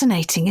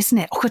fascinating, isn't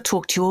it? I could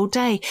talk to you all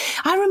day.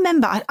 I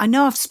remember, I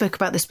know I've spoke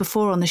about this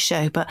before on the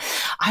show, but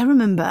I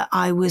remember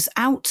I was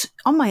out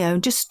on my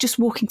own, just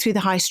walking through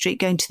the high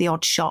street, going to the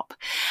odd shop.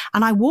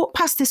 And I walked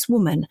past this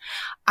woman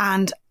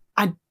and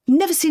I'd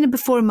never seen her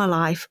before in my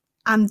life.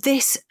 And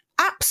this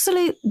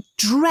absolute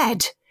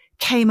dread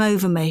came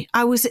over me.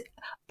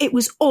 It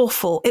was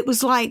awful. It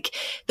was like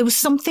there was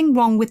something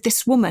wrong with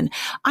this woman.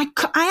 I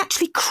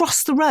actually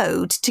crossed the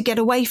road to get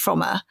away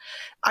from her.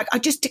 I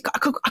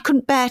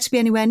couldn't bear to be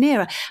anywhere near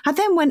her. I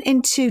then went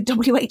into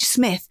WH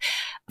Smith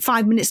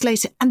 5 minutes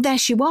later, and there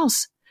she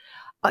was.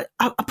 I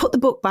put the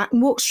book back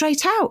and walked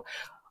straight out.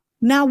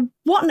 Now,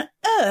 what on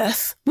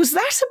earth was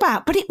that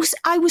about? But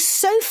I was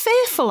so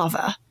fearful of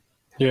her.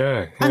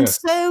 Yeah. And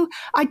so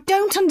I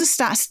don't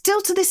understand,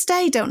 still to this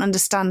day, don't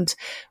understand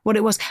what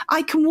it was.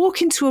 I can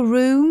walk into a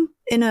room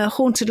in a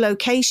haunted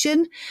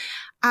location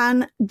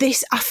and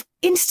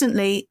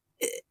instantly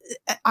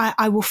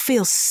I will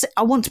feel,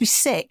 I want to be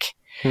sick.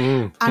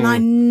 And I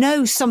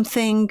know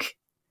something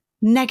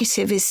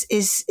negative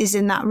is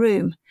in that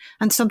room,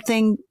 and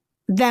something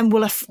then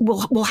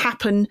will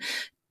happen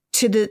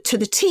to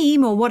the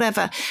team or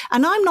whatever.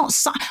 And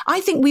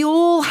I think we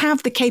all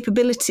have the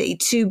capability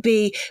to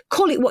be,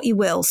 call it what you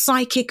will,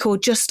 psychic or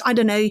just, I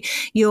don't know,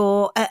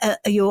 your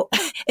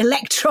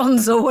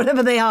electrons or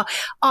whatever they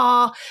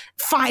are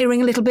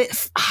firing a little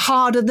bit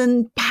harder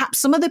than perhaps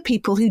some other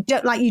people who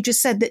don't, like you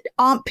just said, that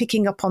aren't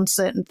picking up on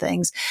certain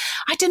things.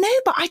 I don't know,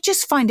 but I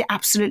just find it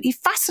absolutely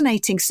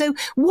fascinating. So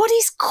what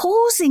is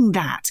causing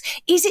that?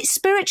 Is it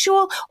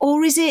spiritual,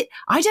 or is it,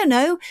 I don't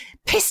know,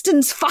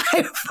 pistons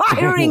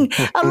firing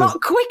a lot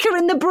quicker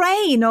in the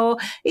brain, or,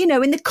 you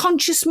know, in the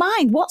conscious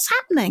mind? What's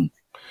happening?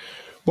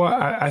 Well,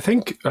 I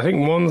think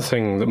one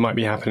thing that might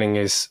be happening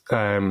is,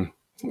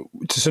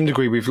 to some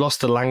degree, we've lost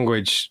the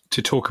language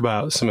to talk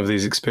about some of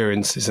these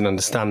experiences and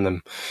understand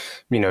them.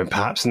 You know,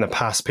 perhaps in the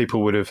past,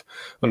 people would have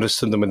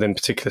understood them within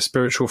particular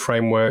spiritual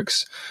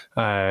frameworks.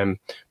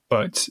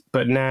 But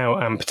now,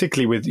 and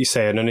particularly with, you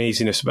say, an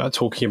uneasiness about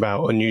talking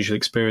about unusual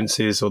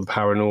experiences or the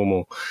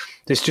paranormal,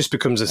 this just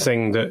becomes a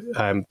thing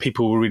that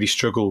people will really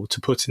struggle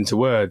to put into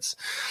words.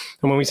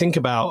 And when we think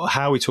about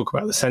how we talk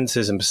about the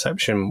senses and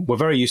perception, we're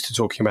very used to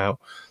talking about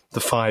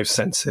the five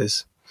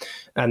senses.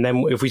 And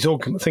then if we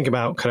think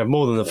about kind of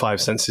more than the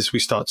five senses, we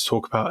start to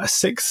talk about a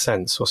sixth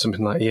sense or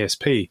something like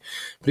ESP.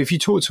 But if you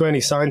talk to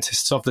any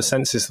scientists of the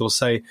senses, they'll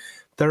say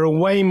there are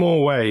way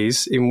more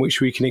ways in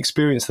which we can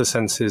experience the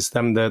senses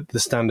than the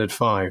standard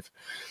five.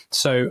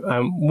 So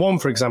one,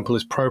 for example,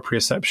 is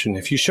proprioception.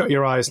 If you shut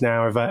your eyes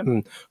now, Yvette,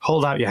 and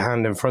hold out your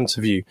hand in front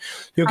of you,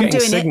 you're getting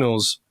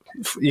signals.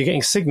 You're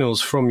getting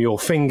signals from your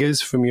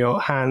fingers, from your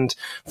hand,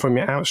 from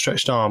your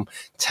outstretched arm,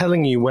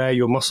 telling you where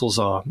your muscles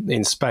are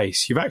in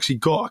space. You've actually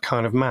got a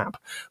kind of map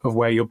of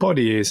where your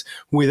body is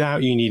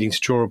without you needing to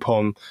draw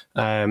upon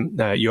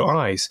your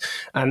eyes.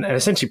 And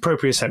essentially,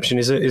 proprioception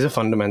is a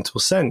fundamental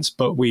sense,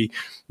 but we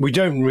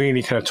don't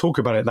really kind of talk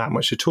about it that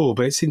much at all.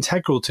 But it's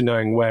integral to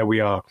knowing where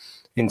we are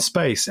in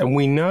space. And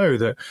we know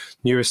that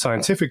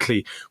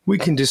neuroscientifically, we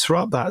can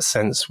disrupt that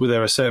sense where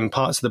there are certain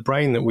parts of the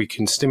brain that we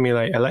can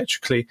stimulate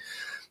electrically.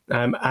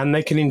 And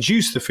they can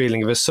induce the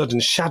feeling of a sudden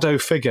shadow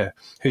figure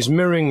who's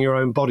mirroring your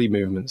own body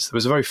movements. There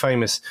was a very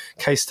famous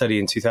case study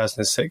in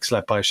 2006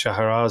 led by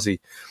Shahrazi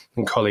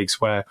and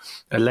colleagues, where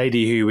a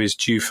lady who was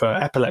due for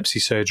epilepsy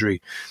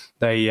surgery,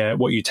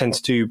 what you tend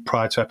to do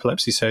prior to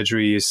epilepsy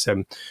surgery is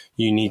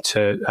you need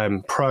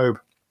to probe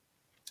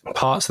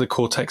parts of the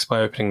cortex by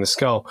opening the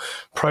skull,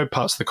 probe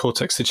parts of the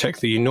cortex to check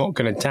that you're not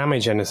going to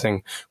damage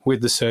anything with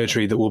the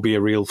surgery that will be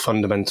a real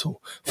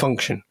fundamental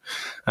function.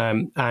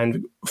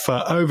 And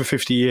for over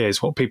 50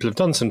 years, what people have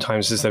done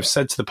sometimes is they've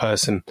said to the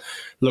person,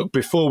 look,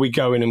 before we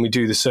go in and we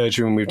do the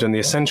surgery and we've done the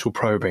essential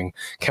probing,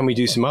 can we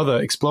do some other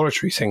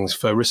exploratory things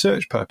for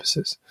research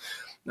purposes?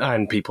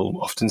 And people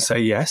often say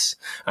yes.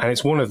 And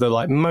it's one of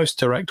the most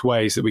direct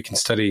ways that we can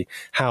study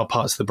how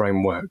parts of the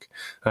brain work.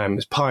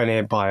 It's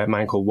pioneered by a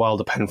man called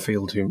Wilder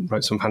Penfield, who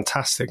wrote some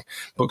fantastic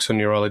books on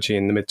neurology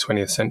in the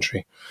mid-20th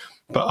century.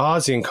 But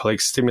Arzi and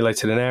colleagues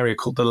stimulated an area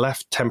called the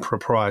left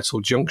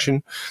temporoparietal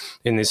junction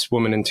in this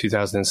woman in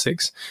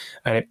 2006,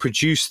 and it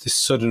produced this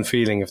sudden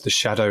feeling of the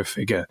shadow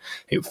figure.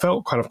 It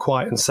felt kind of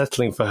quite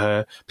unsettling for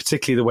her,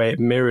 particularly the way it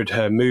mirrored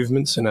her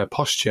movements and her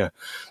posture,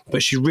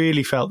 but she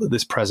really felt that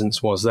this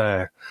presence was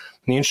there.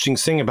 And the interesting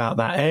thing about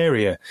that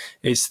area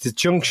is the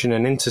junction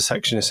and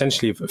intersection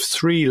essentially of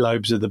 3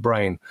 lobes of the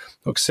brain,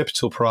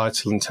 occipital,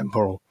 parietal and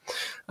temporal.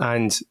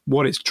 And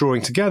what it's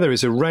drawing together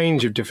is a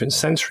range of different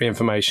sensory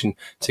information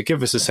to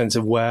give us a sense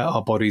of where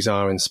our bodies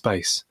are in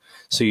space.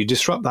 So you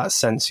disrupt that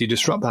sense, you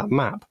disrupt that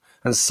map,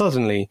 and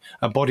suddenly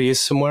a body is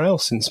somewhere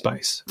else in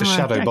space, a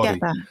shadow body. I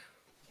get that.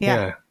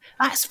 Yeah.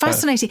 That's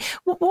fascinating.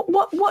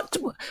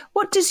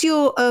 What does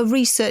your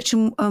research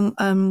and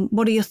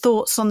what are your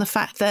thoughts on the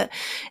fact that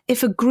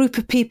if a group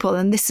of people,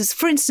 and this is,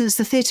 for instance,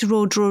 the Theatre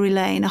Royal Drury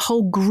Lane, a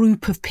whole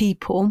group of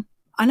people,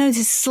 I know this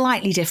is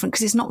slightly different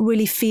because it's not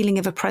really feeling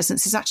of a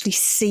presence, it's actually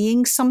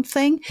seeing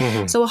something.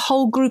 Mm-hmm. So a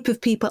whole group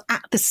of people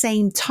at the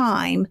same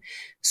time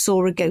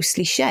saw a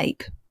ghostly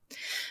shape.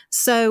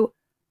 So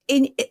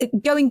in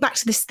going back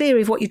to this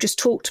theory of what you just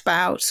talked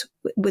about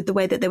with the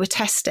way that they were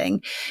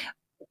testing,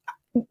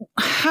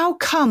 how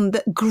come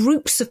that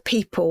groups of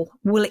people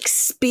will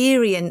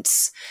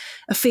experience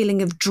a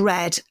feeling of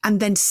dread and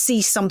then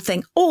see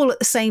something all at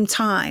the same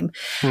time?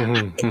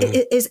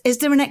 Is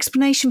there an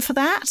explanation for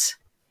that?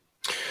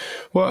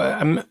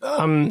 Well,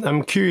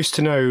 I'm curious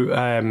to know,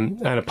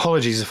 and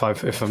apologies if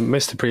I've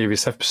missed the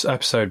previous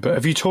episode, but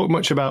have you talked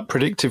much about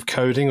predictive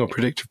coding or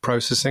predictive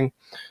processing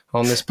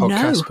on this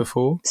podcast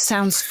before?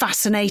 Sounds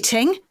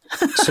fascinating.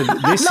 So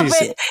this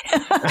is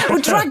we'll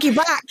drag you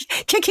back,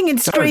 kicking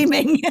and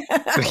screaming.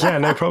 Yeah,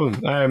 no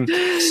problem.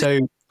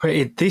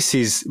 This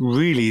is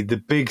really the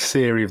big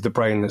theory of the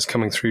brain that's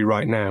coming through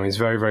right now. Is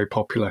very, very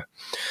popular.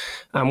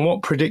 And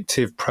what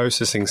predictive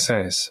processing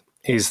says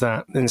is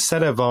that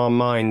instead of our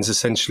minds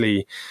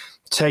essentially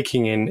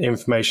taking in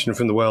information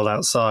from the world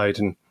outside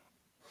and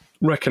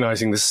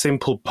recognizing the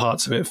simple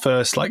parts of it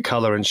first, like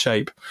color and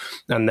shape,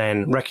 and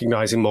then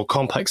recognizing more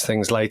complex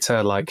things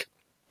later, like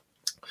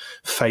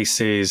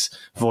faces,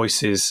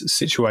 voices,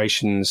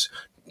 situations,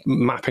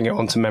 mapping it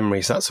onto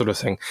memories, that sort of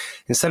thing.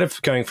 Instead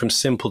of going from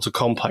simple to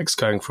complex,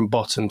 going from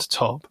bottom to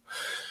top,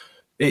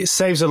 it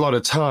saves a lot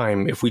of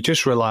time if we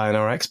just rely on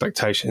our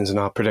expectations and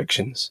our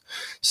predictions.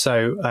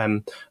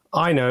 So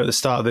I know at the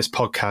start of this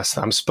podcast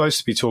that I'm supposed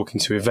to be talking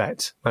to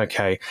Yvette,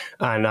 okay?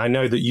 And I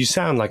know that you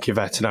sound like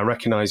Yvette and I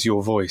recognize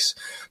your voice.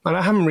 And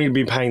I haven't really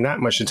been paying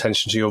that much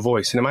attention to your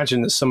voice. And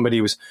imagine that somebody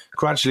was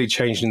gradually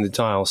changing the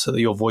dial so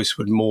that your voice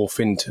would morph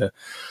into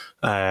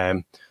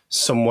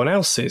someone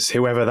else's,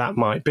 whoever that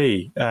might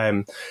be.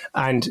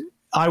 And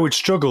I would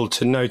struggle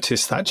to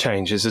notice that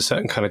change. There's a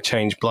certain kind of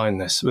change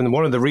blindness. And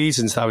one of the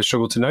reasons that I would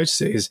struggle to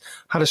notice it is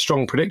I had a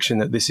strong prediction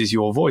that this is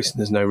your voice and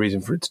there's no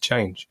reason for it to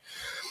change.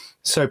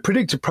 So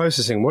predictive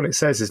processing, what it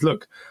says is,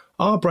 look,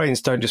 our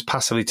brains don't just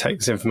passively take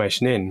this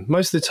information in.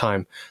 Most of the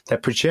time, they're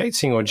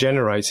projecting or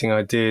generating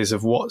ideas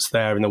of what's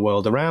there in the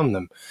world around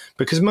them.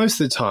 Because most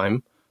of the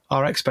time,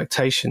 our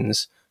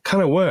expectations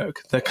kind of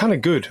work. They're kind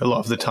of good a lot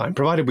of the time,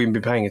 provided we've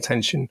been paying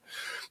attention.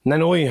 And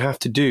then all you have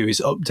to do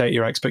is update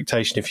your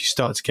expectation if you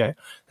start to get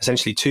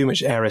essentially too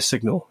much error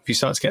signal. If you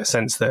start to get a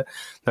sense that,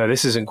 no,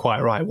 this isn't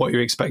quite right. What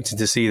you're expecting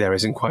to see there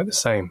isn't quite the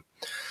same.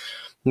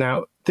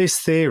 Now, this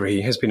theory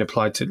has been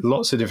applied to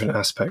lots of different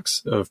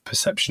aspects of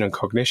perception and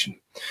cognition.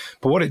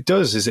 But what it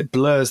does is it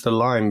blurs the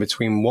line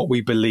between what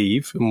we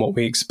believe and what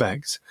we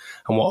expect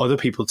and what other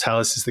people tell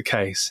us is the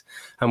case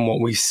and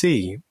what we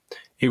see.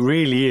 It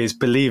really is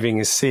believing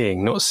is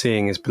seeing, not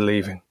seeing is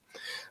believing.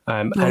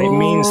 And it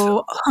means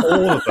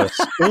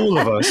that all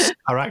of us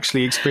are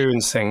actually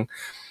experiencing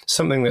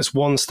something that's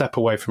one step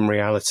away from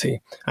reality.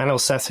 Anil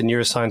Seth, a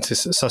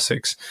neuroscientist at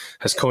Sussex,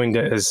 has coined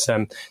it as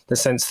the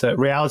sense that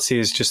reality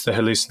is just the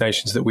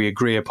hallucinations that we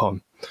agree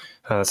upon.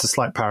 That's a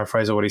slight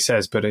paraphrase of what he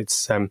says, but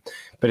it's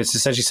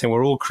essentially saying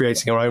we're all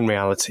creating our own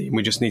reality, and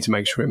we just need to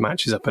make sure it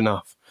matches up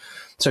enough.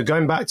 So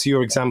going back to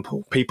your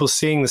example, people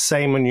seeing the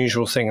same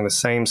unusual thing in the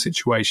same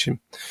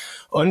situation.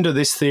 Under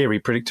this theory,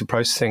 predictive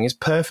processing, is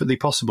perfectly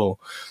possible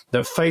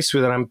that faced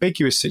with an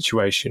ambiguous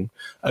situation,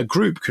 a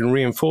group can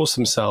reinforce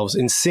themselves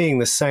in seeing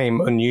the same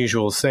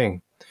unusual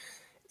thing,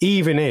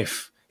 even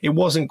if it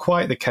wasn't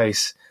quite the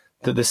case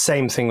that the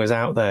same thing was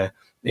out there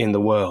in the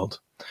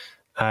world.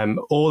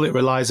 All it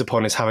relies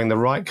upon is having the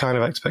right kind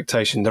of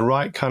expectation, the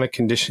right kind of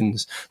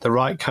conditions, the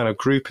right kind of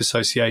group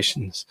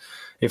associations.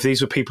 If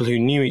these were people who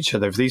knew each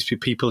other, if these were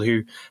people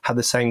who had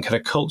the same kind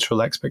of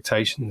cultural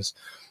expectations,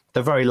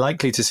 they're very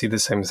likely to see the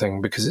same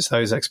thing because it's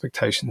those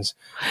expectations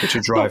which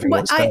are driving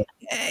what's there.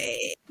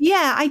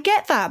 Yeah, I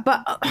get that.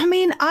 But I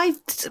mean, I've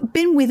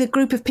been with a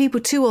group of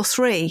people, 2 or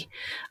 3,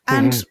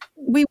 and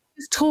we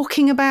were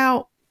talking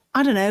about,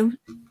 I don't know,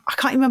 I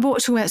can't remember what we were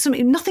talking about,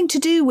 something, nothing to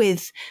do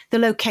with the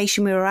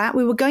location we were at.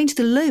 We were going to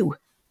the loo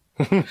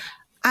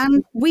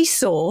and we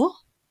saw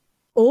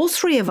all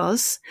three of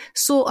us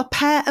saw a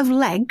pair of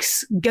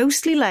legs,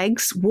 ghostly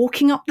legs,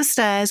 walking up the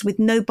stairs with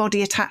no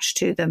body attached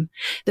to them.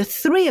 The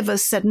three of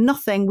us said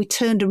nothing. We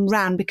turned and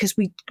ran because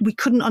we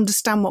couldn't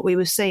understand what we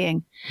were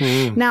seeing.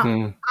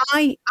 Now,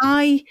 I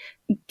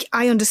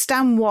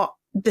understand what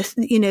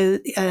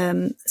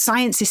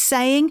science is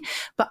saying,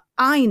 but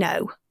I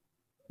know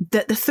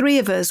that the three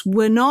of us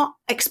were not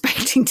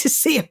expecting to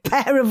see a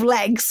pair of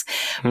legs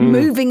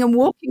moving and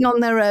walking on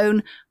their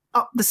own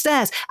up the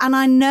stairs. And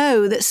I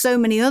know that so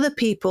many other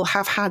people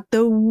have had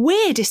the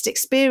weirdest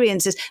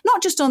experiences,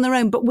 not just on their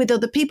own, but with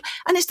other people.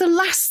 And it's the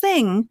last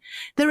thing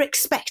they're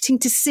expecting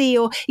to see.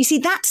 Or you see,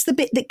 that's the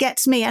bit that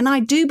gets me. And I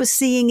do, but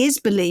seeing is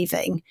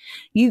believing.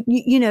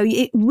 You know,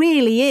 it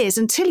really is,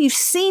 until you've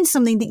seen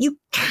something that you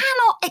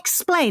cannot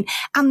explain.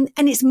 And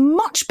it's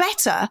much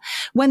better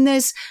when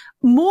there's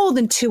more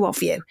than two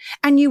of you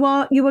and you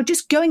are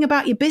just going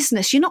about your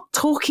business. You're not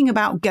talking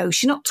about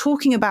ghosts. You're not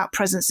talking about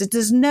presences.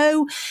 There's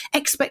no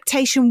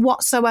expectation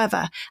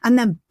whatsoever. And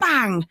then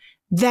bang,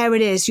 there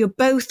it is. You're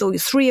both, or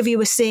three of you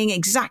are seeing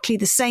exactly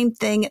the same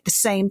thing at the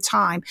same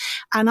time.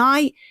 And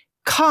I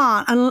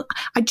can't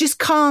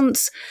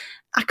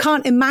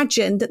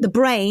imagine that the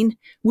brain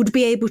would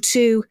be able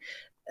to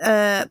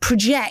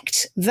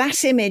project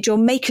that image or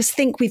make us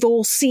think we've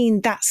all seen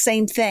that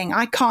same thing.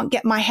 I can't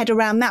get my head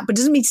around that, but it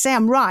doesn't mean to say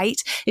I'm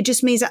right. It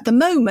just means at the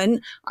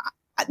moment,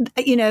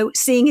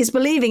 seeing is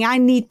believing. I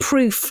need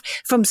proof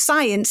from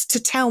science to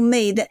tell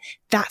me that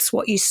that's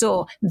what you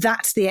saw.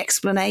 That's the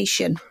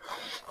explanation.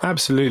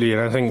 Absolutely.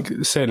 And I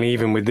think certainly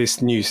even with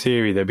this new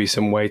theory, there'd be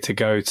some way to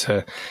go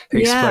to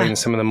explain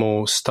some of the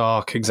more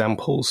stark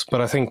examples.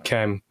 But I think,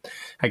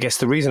 I guess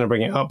the reason I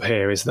bring it up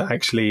here is that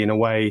actually, in a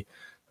way,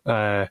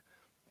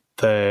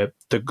 the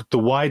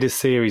wider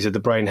theories of the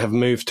brain have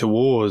moved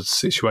towards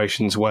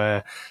situations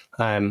where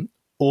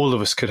all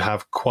of us could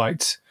have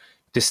quite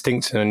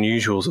distinct and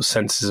unusual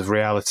senses of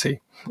reality.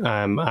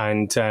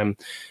 And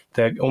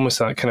they're almost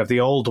like kind of the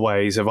old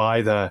ways of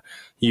either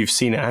you've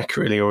seen it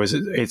accurately or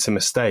it's a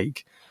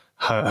mistake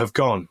have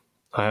gone,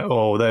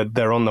 or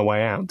they're on the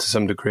way out to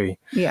some degree.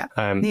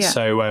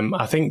 So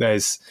I think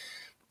there's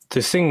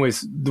the thing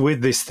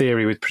with this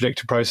theory with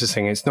predictive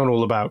processing. It's not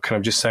all about kind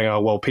of just saying, oh,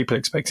 well, people are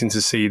expecting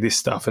to see this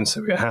stuff and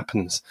so it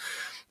happens.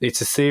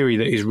 It's a theory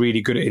that is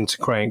really good at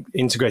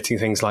integrating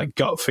things like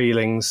gut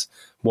feelings,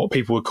 what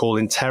people would call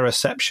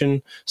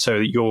interoception, so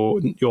that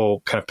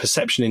your kind of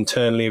perception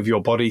internally of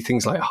your body,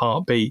 things like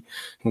heartbeat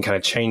and kind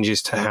of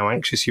changes to how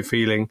anxious you're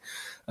feeling.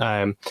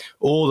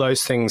 All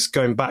those things,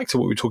 going back to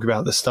what we were talking about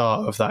at the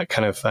start of that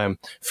kind of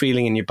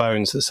feeling in your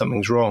bones that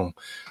something's wrong.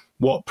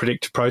 What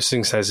predictive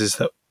processing says is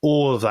that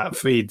all of that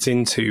feeds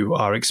into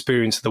our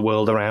experience of the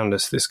world around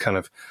us, this kind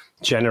of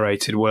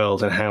generated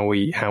world, and how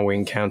we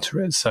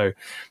encounter it. So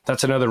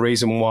that's another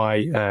reason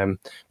why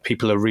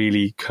people are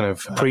really kind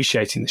of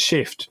appreciating the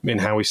shift in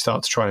how we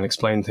start to try and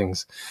explain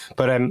things.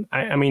 But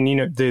I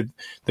mean,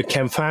 the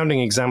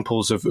confounding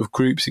examples of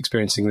groups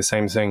experiencing the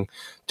same thing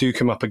do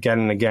come up again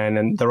and again,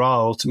 and there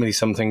are ultimately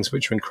some things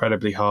which are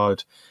incredibly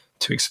hard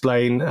to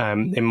explain.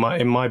 In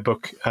my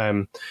book,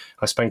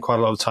 I spent quite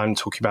a lot of time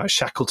talking about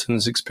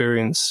Shackleton's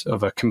experience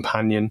of a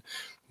companion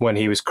when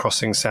he was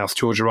crossing South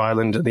Georgia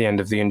Island at the end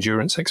of the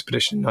Endurance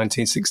expedition in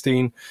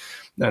 1916.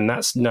 And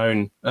that's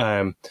known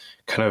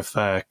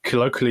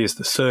colloquially as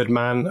the third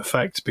man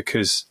effect,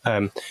 because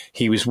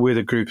he was with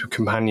a group of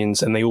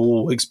companions and they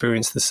all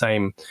experienced the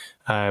same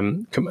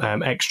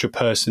extra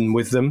person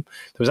with them.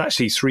 There was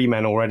actually three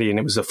men already, and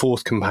it was the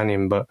fourth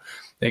companion, but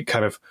it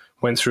kind of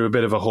went through a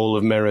bit of a hall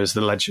of mirrors,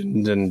 the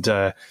legend, and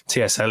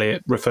T.S.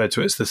 Eliot referred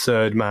to it as the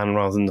third man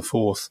rather than the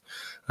fourth.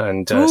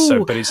 And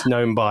but it's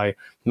known by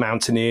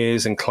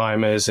mountaineers and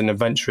climbers and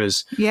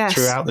adventurers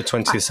throughout the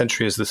 20th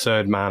century as the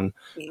third man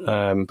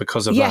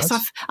because of that.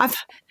 Yes,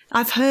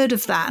 I've heard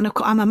of that, and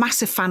I'm a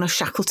massive fan of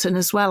Shackleton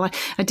as well.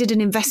 I did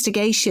an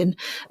investigation,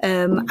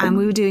 and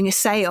we were doing a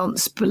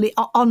séance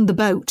on the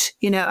boat.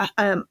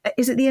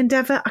 Is it the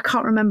Endeavour? I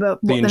can't remember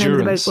what the name of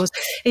the boat was.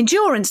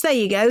 Endurance. There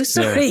you go.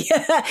 Sorry,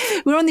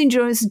 we were on the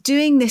Endurance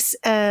doing this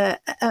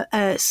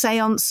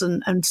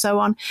séance and so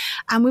on,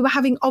 and we were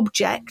having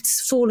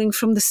objects falling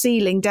from the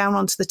ceiling down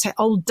onto the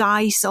old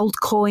dice,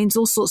 old coins,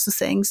 all sorts of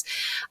things,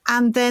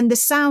 and then the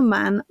sound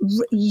man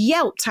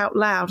yelped out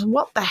loud,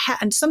 "What the heck!"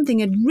 And something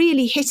had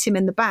really hit him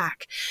in the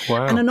back.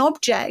 Wow. And an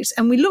object,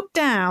 and we looked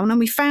down and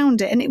we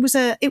found it, and it was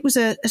a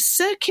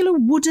circular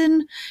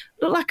wooden,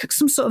 looked like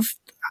some sort of,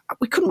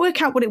 we couldn't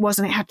work out what it was,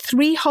 and it had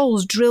 3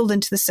 holes drilled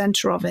into the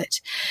center of it,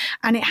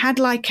 and it had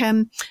like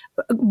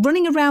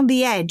running around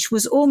the edge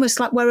was almost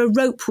like where a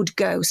rope would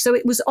go, so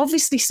it was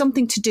obviously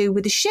something to do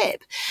with the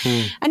ship.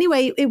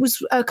 Anyway, it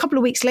was a couple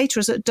of weeks later.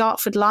 I was at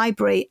Dartford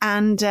Library,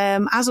 and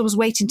as I was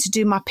waiting to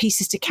do my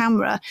pieces to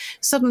camera,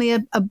 suddenly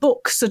a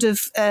book sort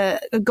of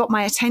got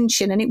my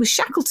attention, and it was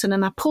Shackleton,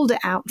 and I pulled it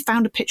out and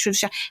found a picture of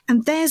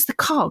and there's the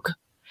cog,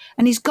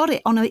 and he's got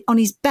it on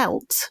his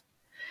belt.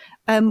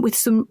 with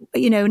some,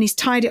 and he's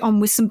tied it on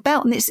with some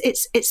belt, and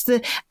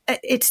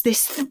it's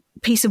this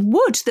piece of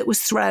wood that was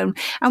thrown.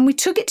 And we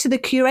took it to the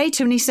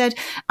curator, and he said,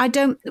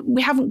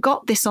 we haven't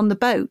got this on the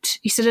boat.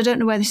 He said, I don't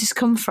know where this has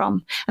come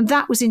from. And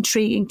that was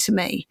intriguing to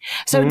me.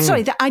 So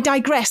sorry, I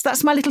digress.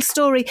 That's my little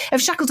story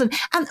of Shackleton.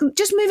 And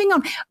just moving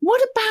on,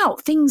 what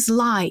about things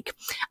like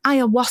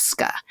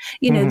ayahuasca?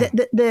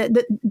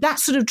 That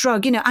sort of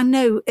drug, I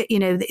know,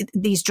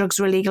 these drugs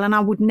are illegal, and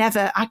I would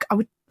never, I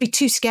would be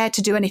too scared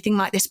to do anything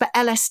like this, but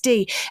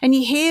LSD, and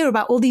you hear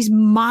about all these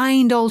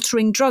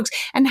mind-altering drugs,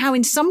 and how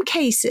in some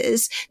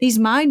cases these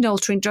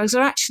mind-altering drugs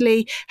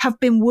have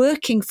been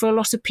working for a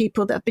lot of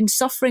people that have been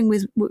suffering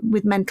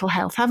with mental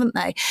health, haven't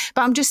they?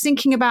 But I'm just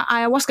thinking about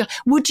ayahuasca.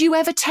 Would you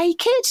ever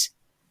take it?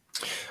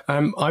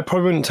 I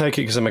probably wouldn't take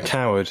it because I'm a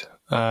coward.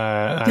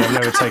 And I've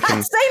never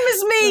taken. Same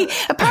as me.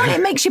 Apparently,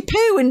 it makes you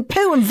poo and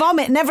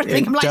vomit and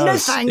everything. I'm like, no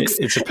thanks.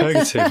 It's a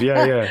purgative,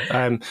 yeah.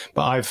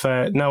 But I've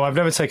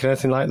never taken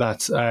anything like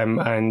that,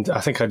 and I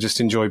think I just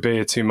enjoy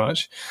beer too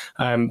much.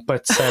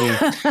 But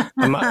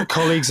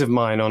colleagues of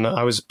mine,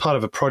 I was part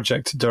of a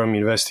project at Durham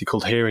University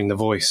called Hearing the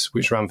Voice,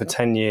 which ran for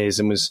 10 years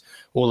and was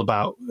all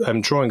about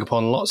drawing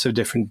upon lots of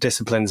different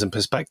disciplines and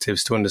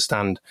perspectives to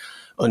understand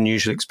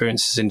unusual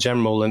experiences in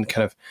general and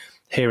kind of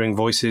hearing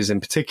voices in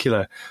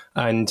particular.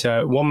 And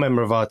one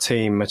member of our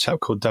team, a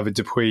chap called David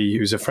Dupuy,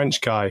 who's a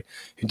French guy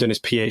who'd done his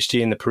PhD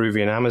in the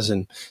Peruvian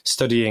Amazon,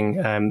 studying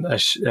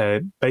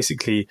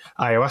basically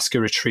ayahuasca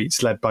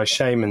retreats led by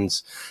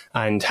shamans,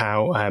 and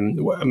how a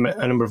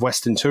number of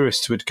Western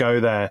tourists would go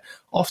there,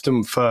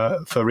 often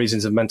for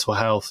reasons of mental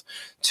health,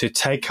 to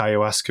take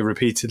ayahuasca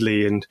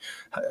repeatedly and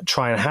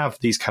try and have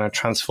these kind of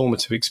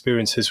transformative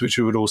experiences, which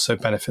would also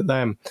benefit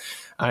them.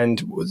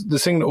 And the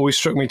thing that always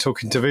struck me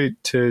talking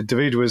to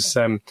David was,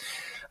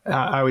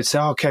 I would say,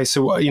 okay,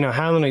 so,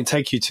 how long did it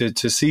take you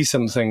to see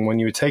something when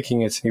you were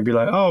taking it? And he'd be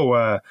like,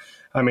 I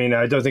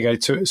don't think I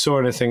saw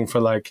anything for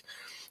like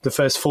the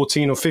first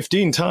 14 or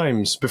 15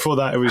 times. Before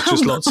that, it was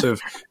just lots of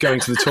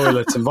going to the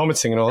toilet and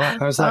vomiting and all that.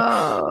 And I was like,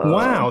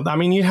 wow. I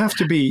mean, you'd have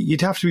to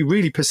be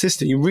really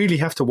persistent. You really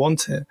have to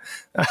want it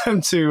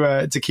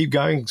to keep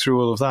going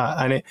through all of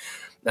that.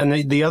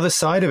 And the other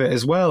side of it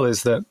as well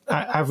is that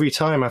every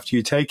time after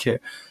you take it,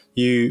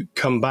 you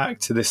come back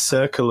to this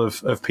circle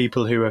of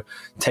people who are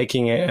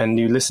taking it, and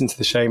you listen to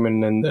the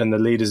shaman and the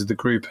leaders of the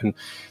group, and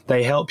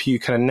they help you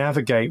kind of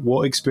navigate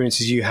what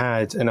experiences you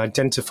had and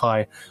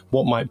identify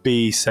what might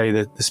be, say,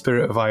 the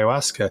spirit of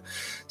ayahuasca.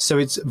 So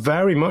it's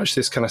very much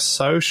this kind of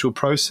social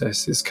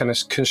process. It's kind of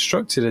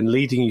constructed and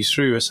leading you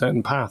through a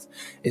certain path.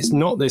 It's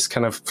not this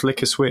kind of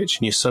flick a switch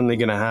and you're suddenly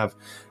going to have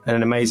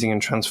an amazing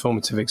and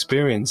transformative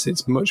experience.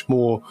 It's much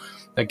more,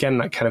 again,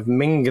 that kind of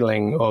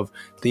mingling of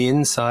the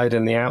inside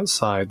and the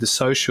outside, the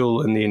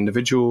social and the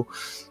individual,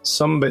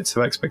 some bits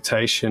of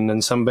expectation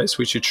and some bits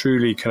which are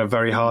truly kind of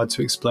very hard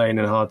to explain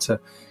and hard to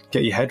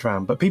get your head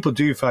around. But people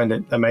do find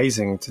it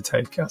amazing to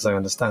take, as I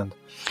understand.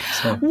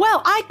 So.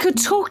 Well, I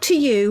could talk to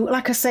you,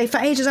 like I say, for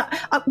ages.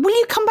 Will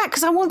you come back?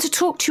 Because I want to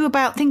talk to you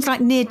about things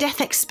like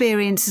near-death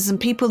experiences and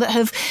people that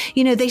have,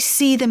 they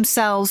see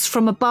themselves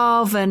from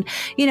above. And,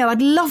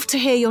 I'd love to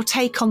hear your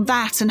take on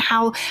that and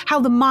how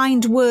the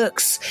mind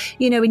works,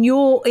 in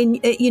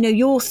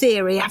your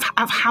theory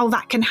of how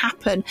that can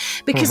happen.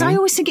 Because I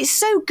always think it's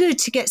so good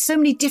to get so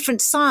many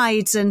different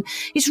sides, and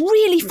it's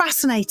really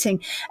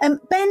fascinating.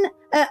 Ben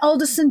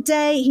Alderson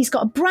Day, he's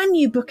got a brand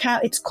new book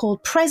out. It's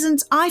called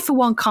Present. I, for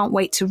one, can't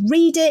wait to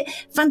read it.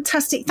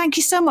 Fantastic. Thank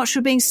you so much for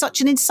being such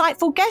an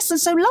insightful guest and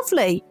so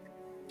lovely.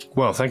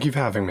 Well, thank you for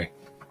having me.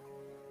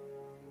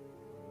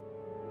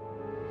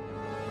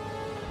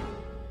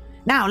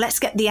 Now, let's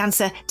get the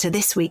answer to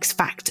this week's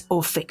fact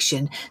or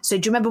fiction. So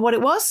do you remember what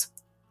it was?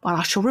 Well,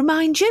 I shall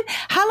remind you.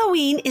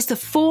 Halloween is the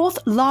 4th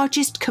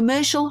largest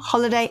commercial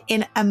holiday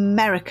in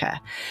America.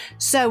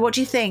 So what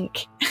do you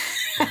think?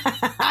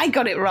 I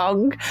got it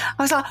wrong.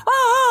 I was like,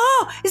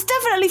 it's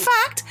definitely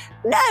fact.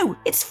 No,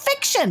 it's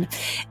fiction.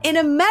 In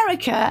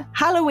America,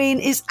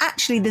 Halloween is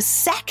actually the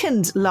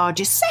second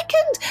largest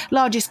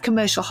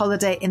commercial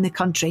holiday in the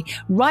country,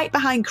 right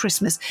behind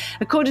Christmas.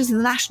 According to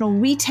the National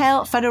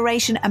Retail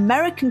Federation,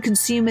 American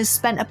consumers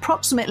spent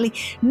approximately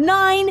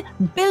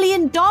 $9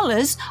 billion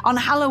on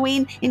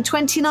Halloween in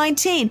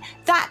 2019.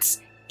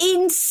 That's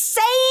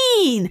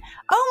insane.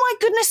 Oh my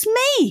goodness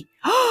me.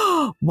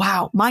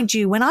 Wow. Mind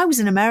you, when I was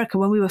in America,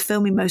 when we were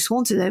filming Most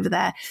Haunted over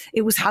there,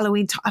 it was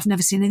Halloween time. I've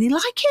never seen anything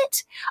like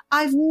it.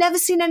 I've never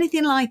seen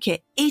anything like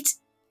it.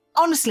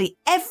 Honestly,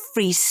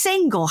 every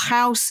single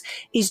house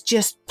is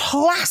just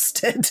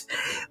plastered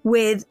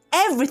with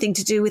everything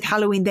to do with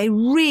Halloween. They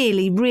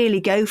really, really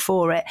go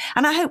for it.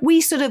 And I hope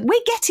we're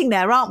getting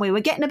there, aren't we?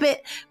 We're getting a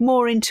bit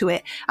more into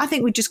it. I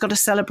think we've just got to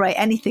celebrate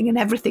anything and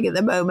everything at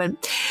the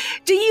moment.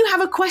 Do you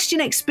have a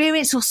question,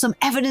 experience, or some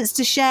evidence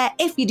to share?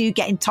 If you do,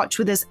 get in touch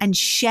with us and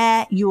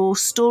share your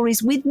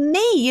stories with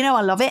me.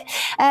 I love it.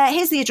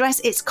 Here's the address.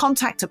 It's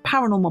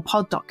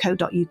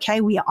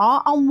contact@paranormalpod.co.uk. We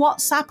are on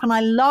WhatsApp, and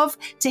I love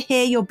to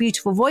hear your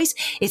beautiful voice,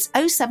 it's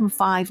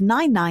 075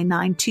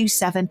 999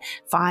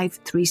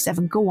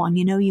 27537. Go on,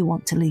 you know you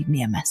want to leave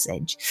me a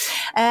message.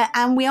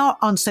 And we are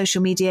on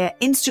social media,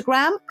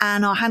 Instagram,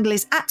 and our handle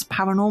is at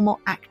Paranormal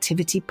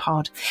Activity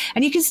Pod.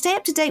 And you can stay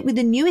up to date with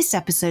the newest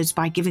episodes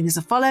by giving us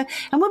a follow,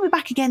 and we'll be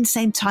back again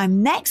same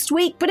time next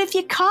week. But if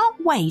you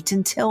can't wait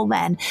until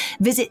then,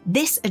 visit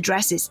this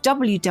address. It's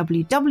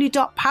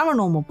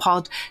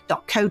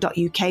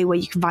www.paranormalpod.co.uk, where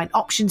you can find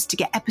options to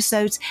get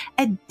episodes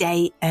a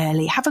day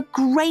early. Have a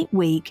great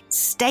week,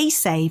 stay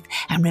safe,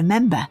 and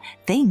remember,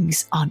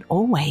 things aren't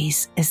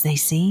always as they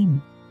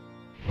seem.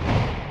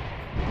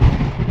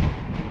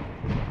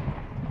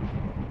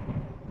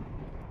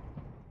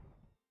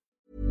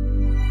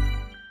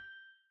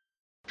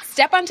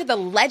 Step onto the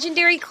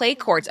legendary clay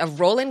courts of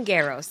Roland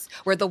Garros,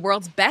 where the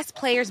world's best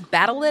players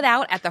battle it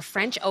out at the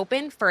French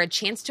Open for a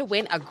chance to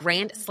win a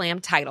Grand Slam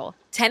title.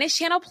 Tennis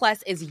Channel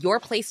Plus is your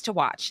place to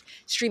watch.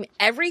 Stream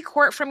every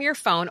court from your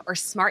phone or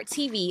smart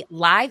TV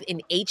live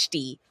in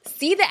HD.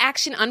 See the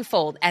action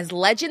unfold as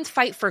legends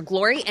fight for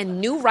glory and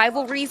new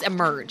rivalries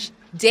emerge.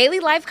 Daily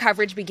live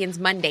coverage begins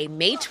Monday,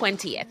 May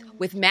 20th,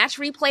 with match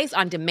replays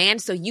on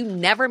demand so you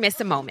never miss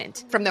a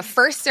moment. From the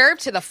first serve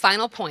to the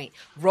final point,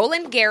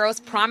 Roland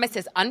Garros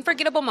promises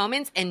unforgettable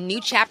moments and new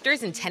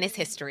chapters in tennis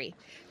history.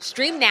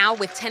 Stream now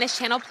with Tennis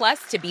Channel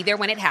Plus to be there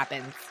when it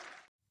happens.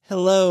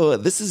 Hello,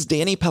 this is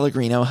Danny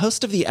Pellegrino,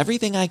 host of the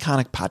Everything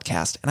Iconic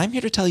podcast, and I'm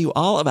here to tell you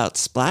all about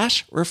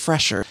Splash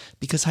Refresher,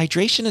 because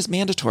hydration is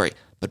mandatory,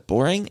 but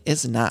boring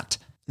is not.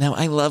 Now,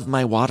 I love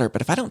my water,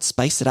 but if I don't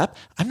spice it up,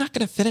 I'm not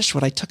going to finish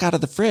what I took out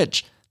of the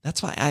fridge.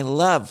 That's why I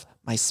love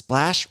my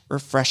Splash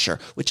Refresher,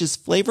 which is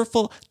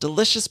flavorful,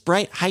 delicious,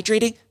 bright,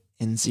 hydrating,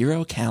 and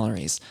 0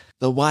 calories.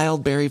 The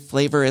wild berry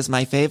flavor is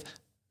my fave.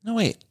 No,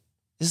 wait.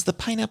 Is the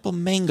pineapple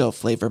mango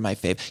flavor my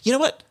fave? You know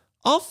what?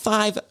 All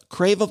 5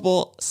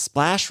 craveable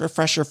Splash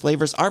Refresher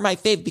flavors are my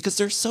fave because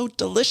they're so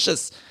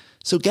delicious.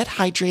 So get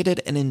hydrated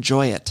and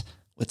enjoy it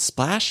with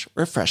Splash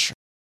Refresher.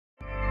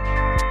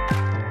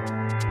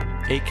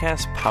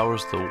 Acast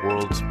powers the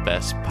world's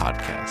best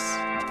podcasts.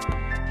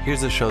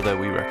 Here's a show that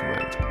we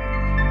recommend.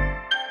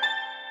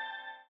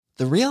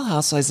 The Real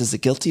Housewives is a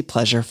guilty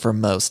pleasure for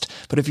most,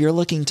 but if you're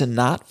looking to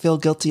not feel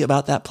guilty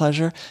about that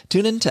pleasure,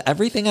 tune in to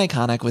Everything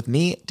Iconic with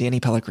me,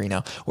 Danny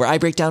Pellegrino, where I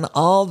break down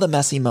all the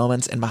messy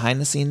moments and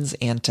behind-the-scenes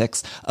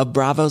antics of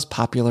Bravo's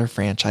popular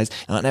franchise.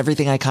 And on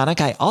Everything Iconic,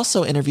 I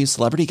also interview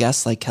celebrity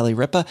guests like Kelly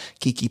Ripa,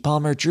 Keke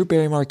Palmer, Drew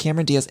Barrymore,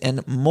 Cameron Diaz,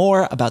 and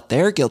more about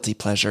their guilty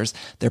pleasures,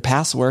 their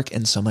past work,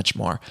 and so much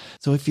more.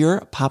 So if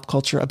you're pop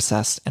culture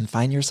obsessed and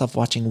find yourself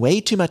watching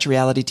way too much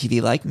reality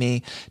TV like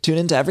me, tune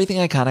into Everything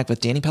Iconic with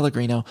Danny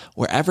Pellegrino,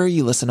 wherever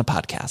you listen to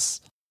podcasts.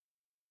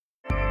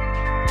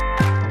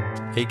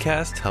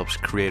 Acast helps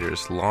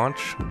creators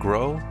launch,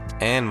 grow,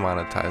 and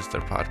monetize their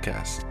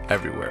podcasts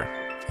everywhere.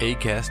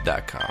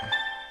 Acast.com.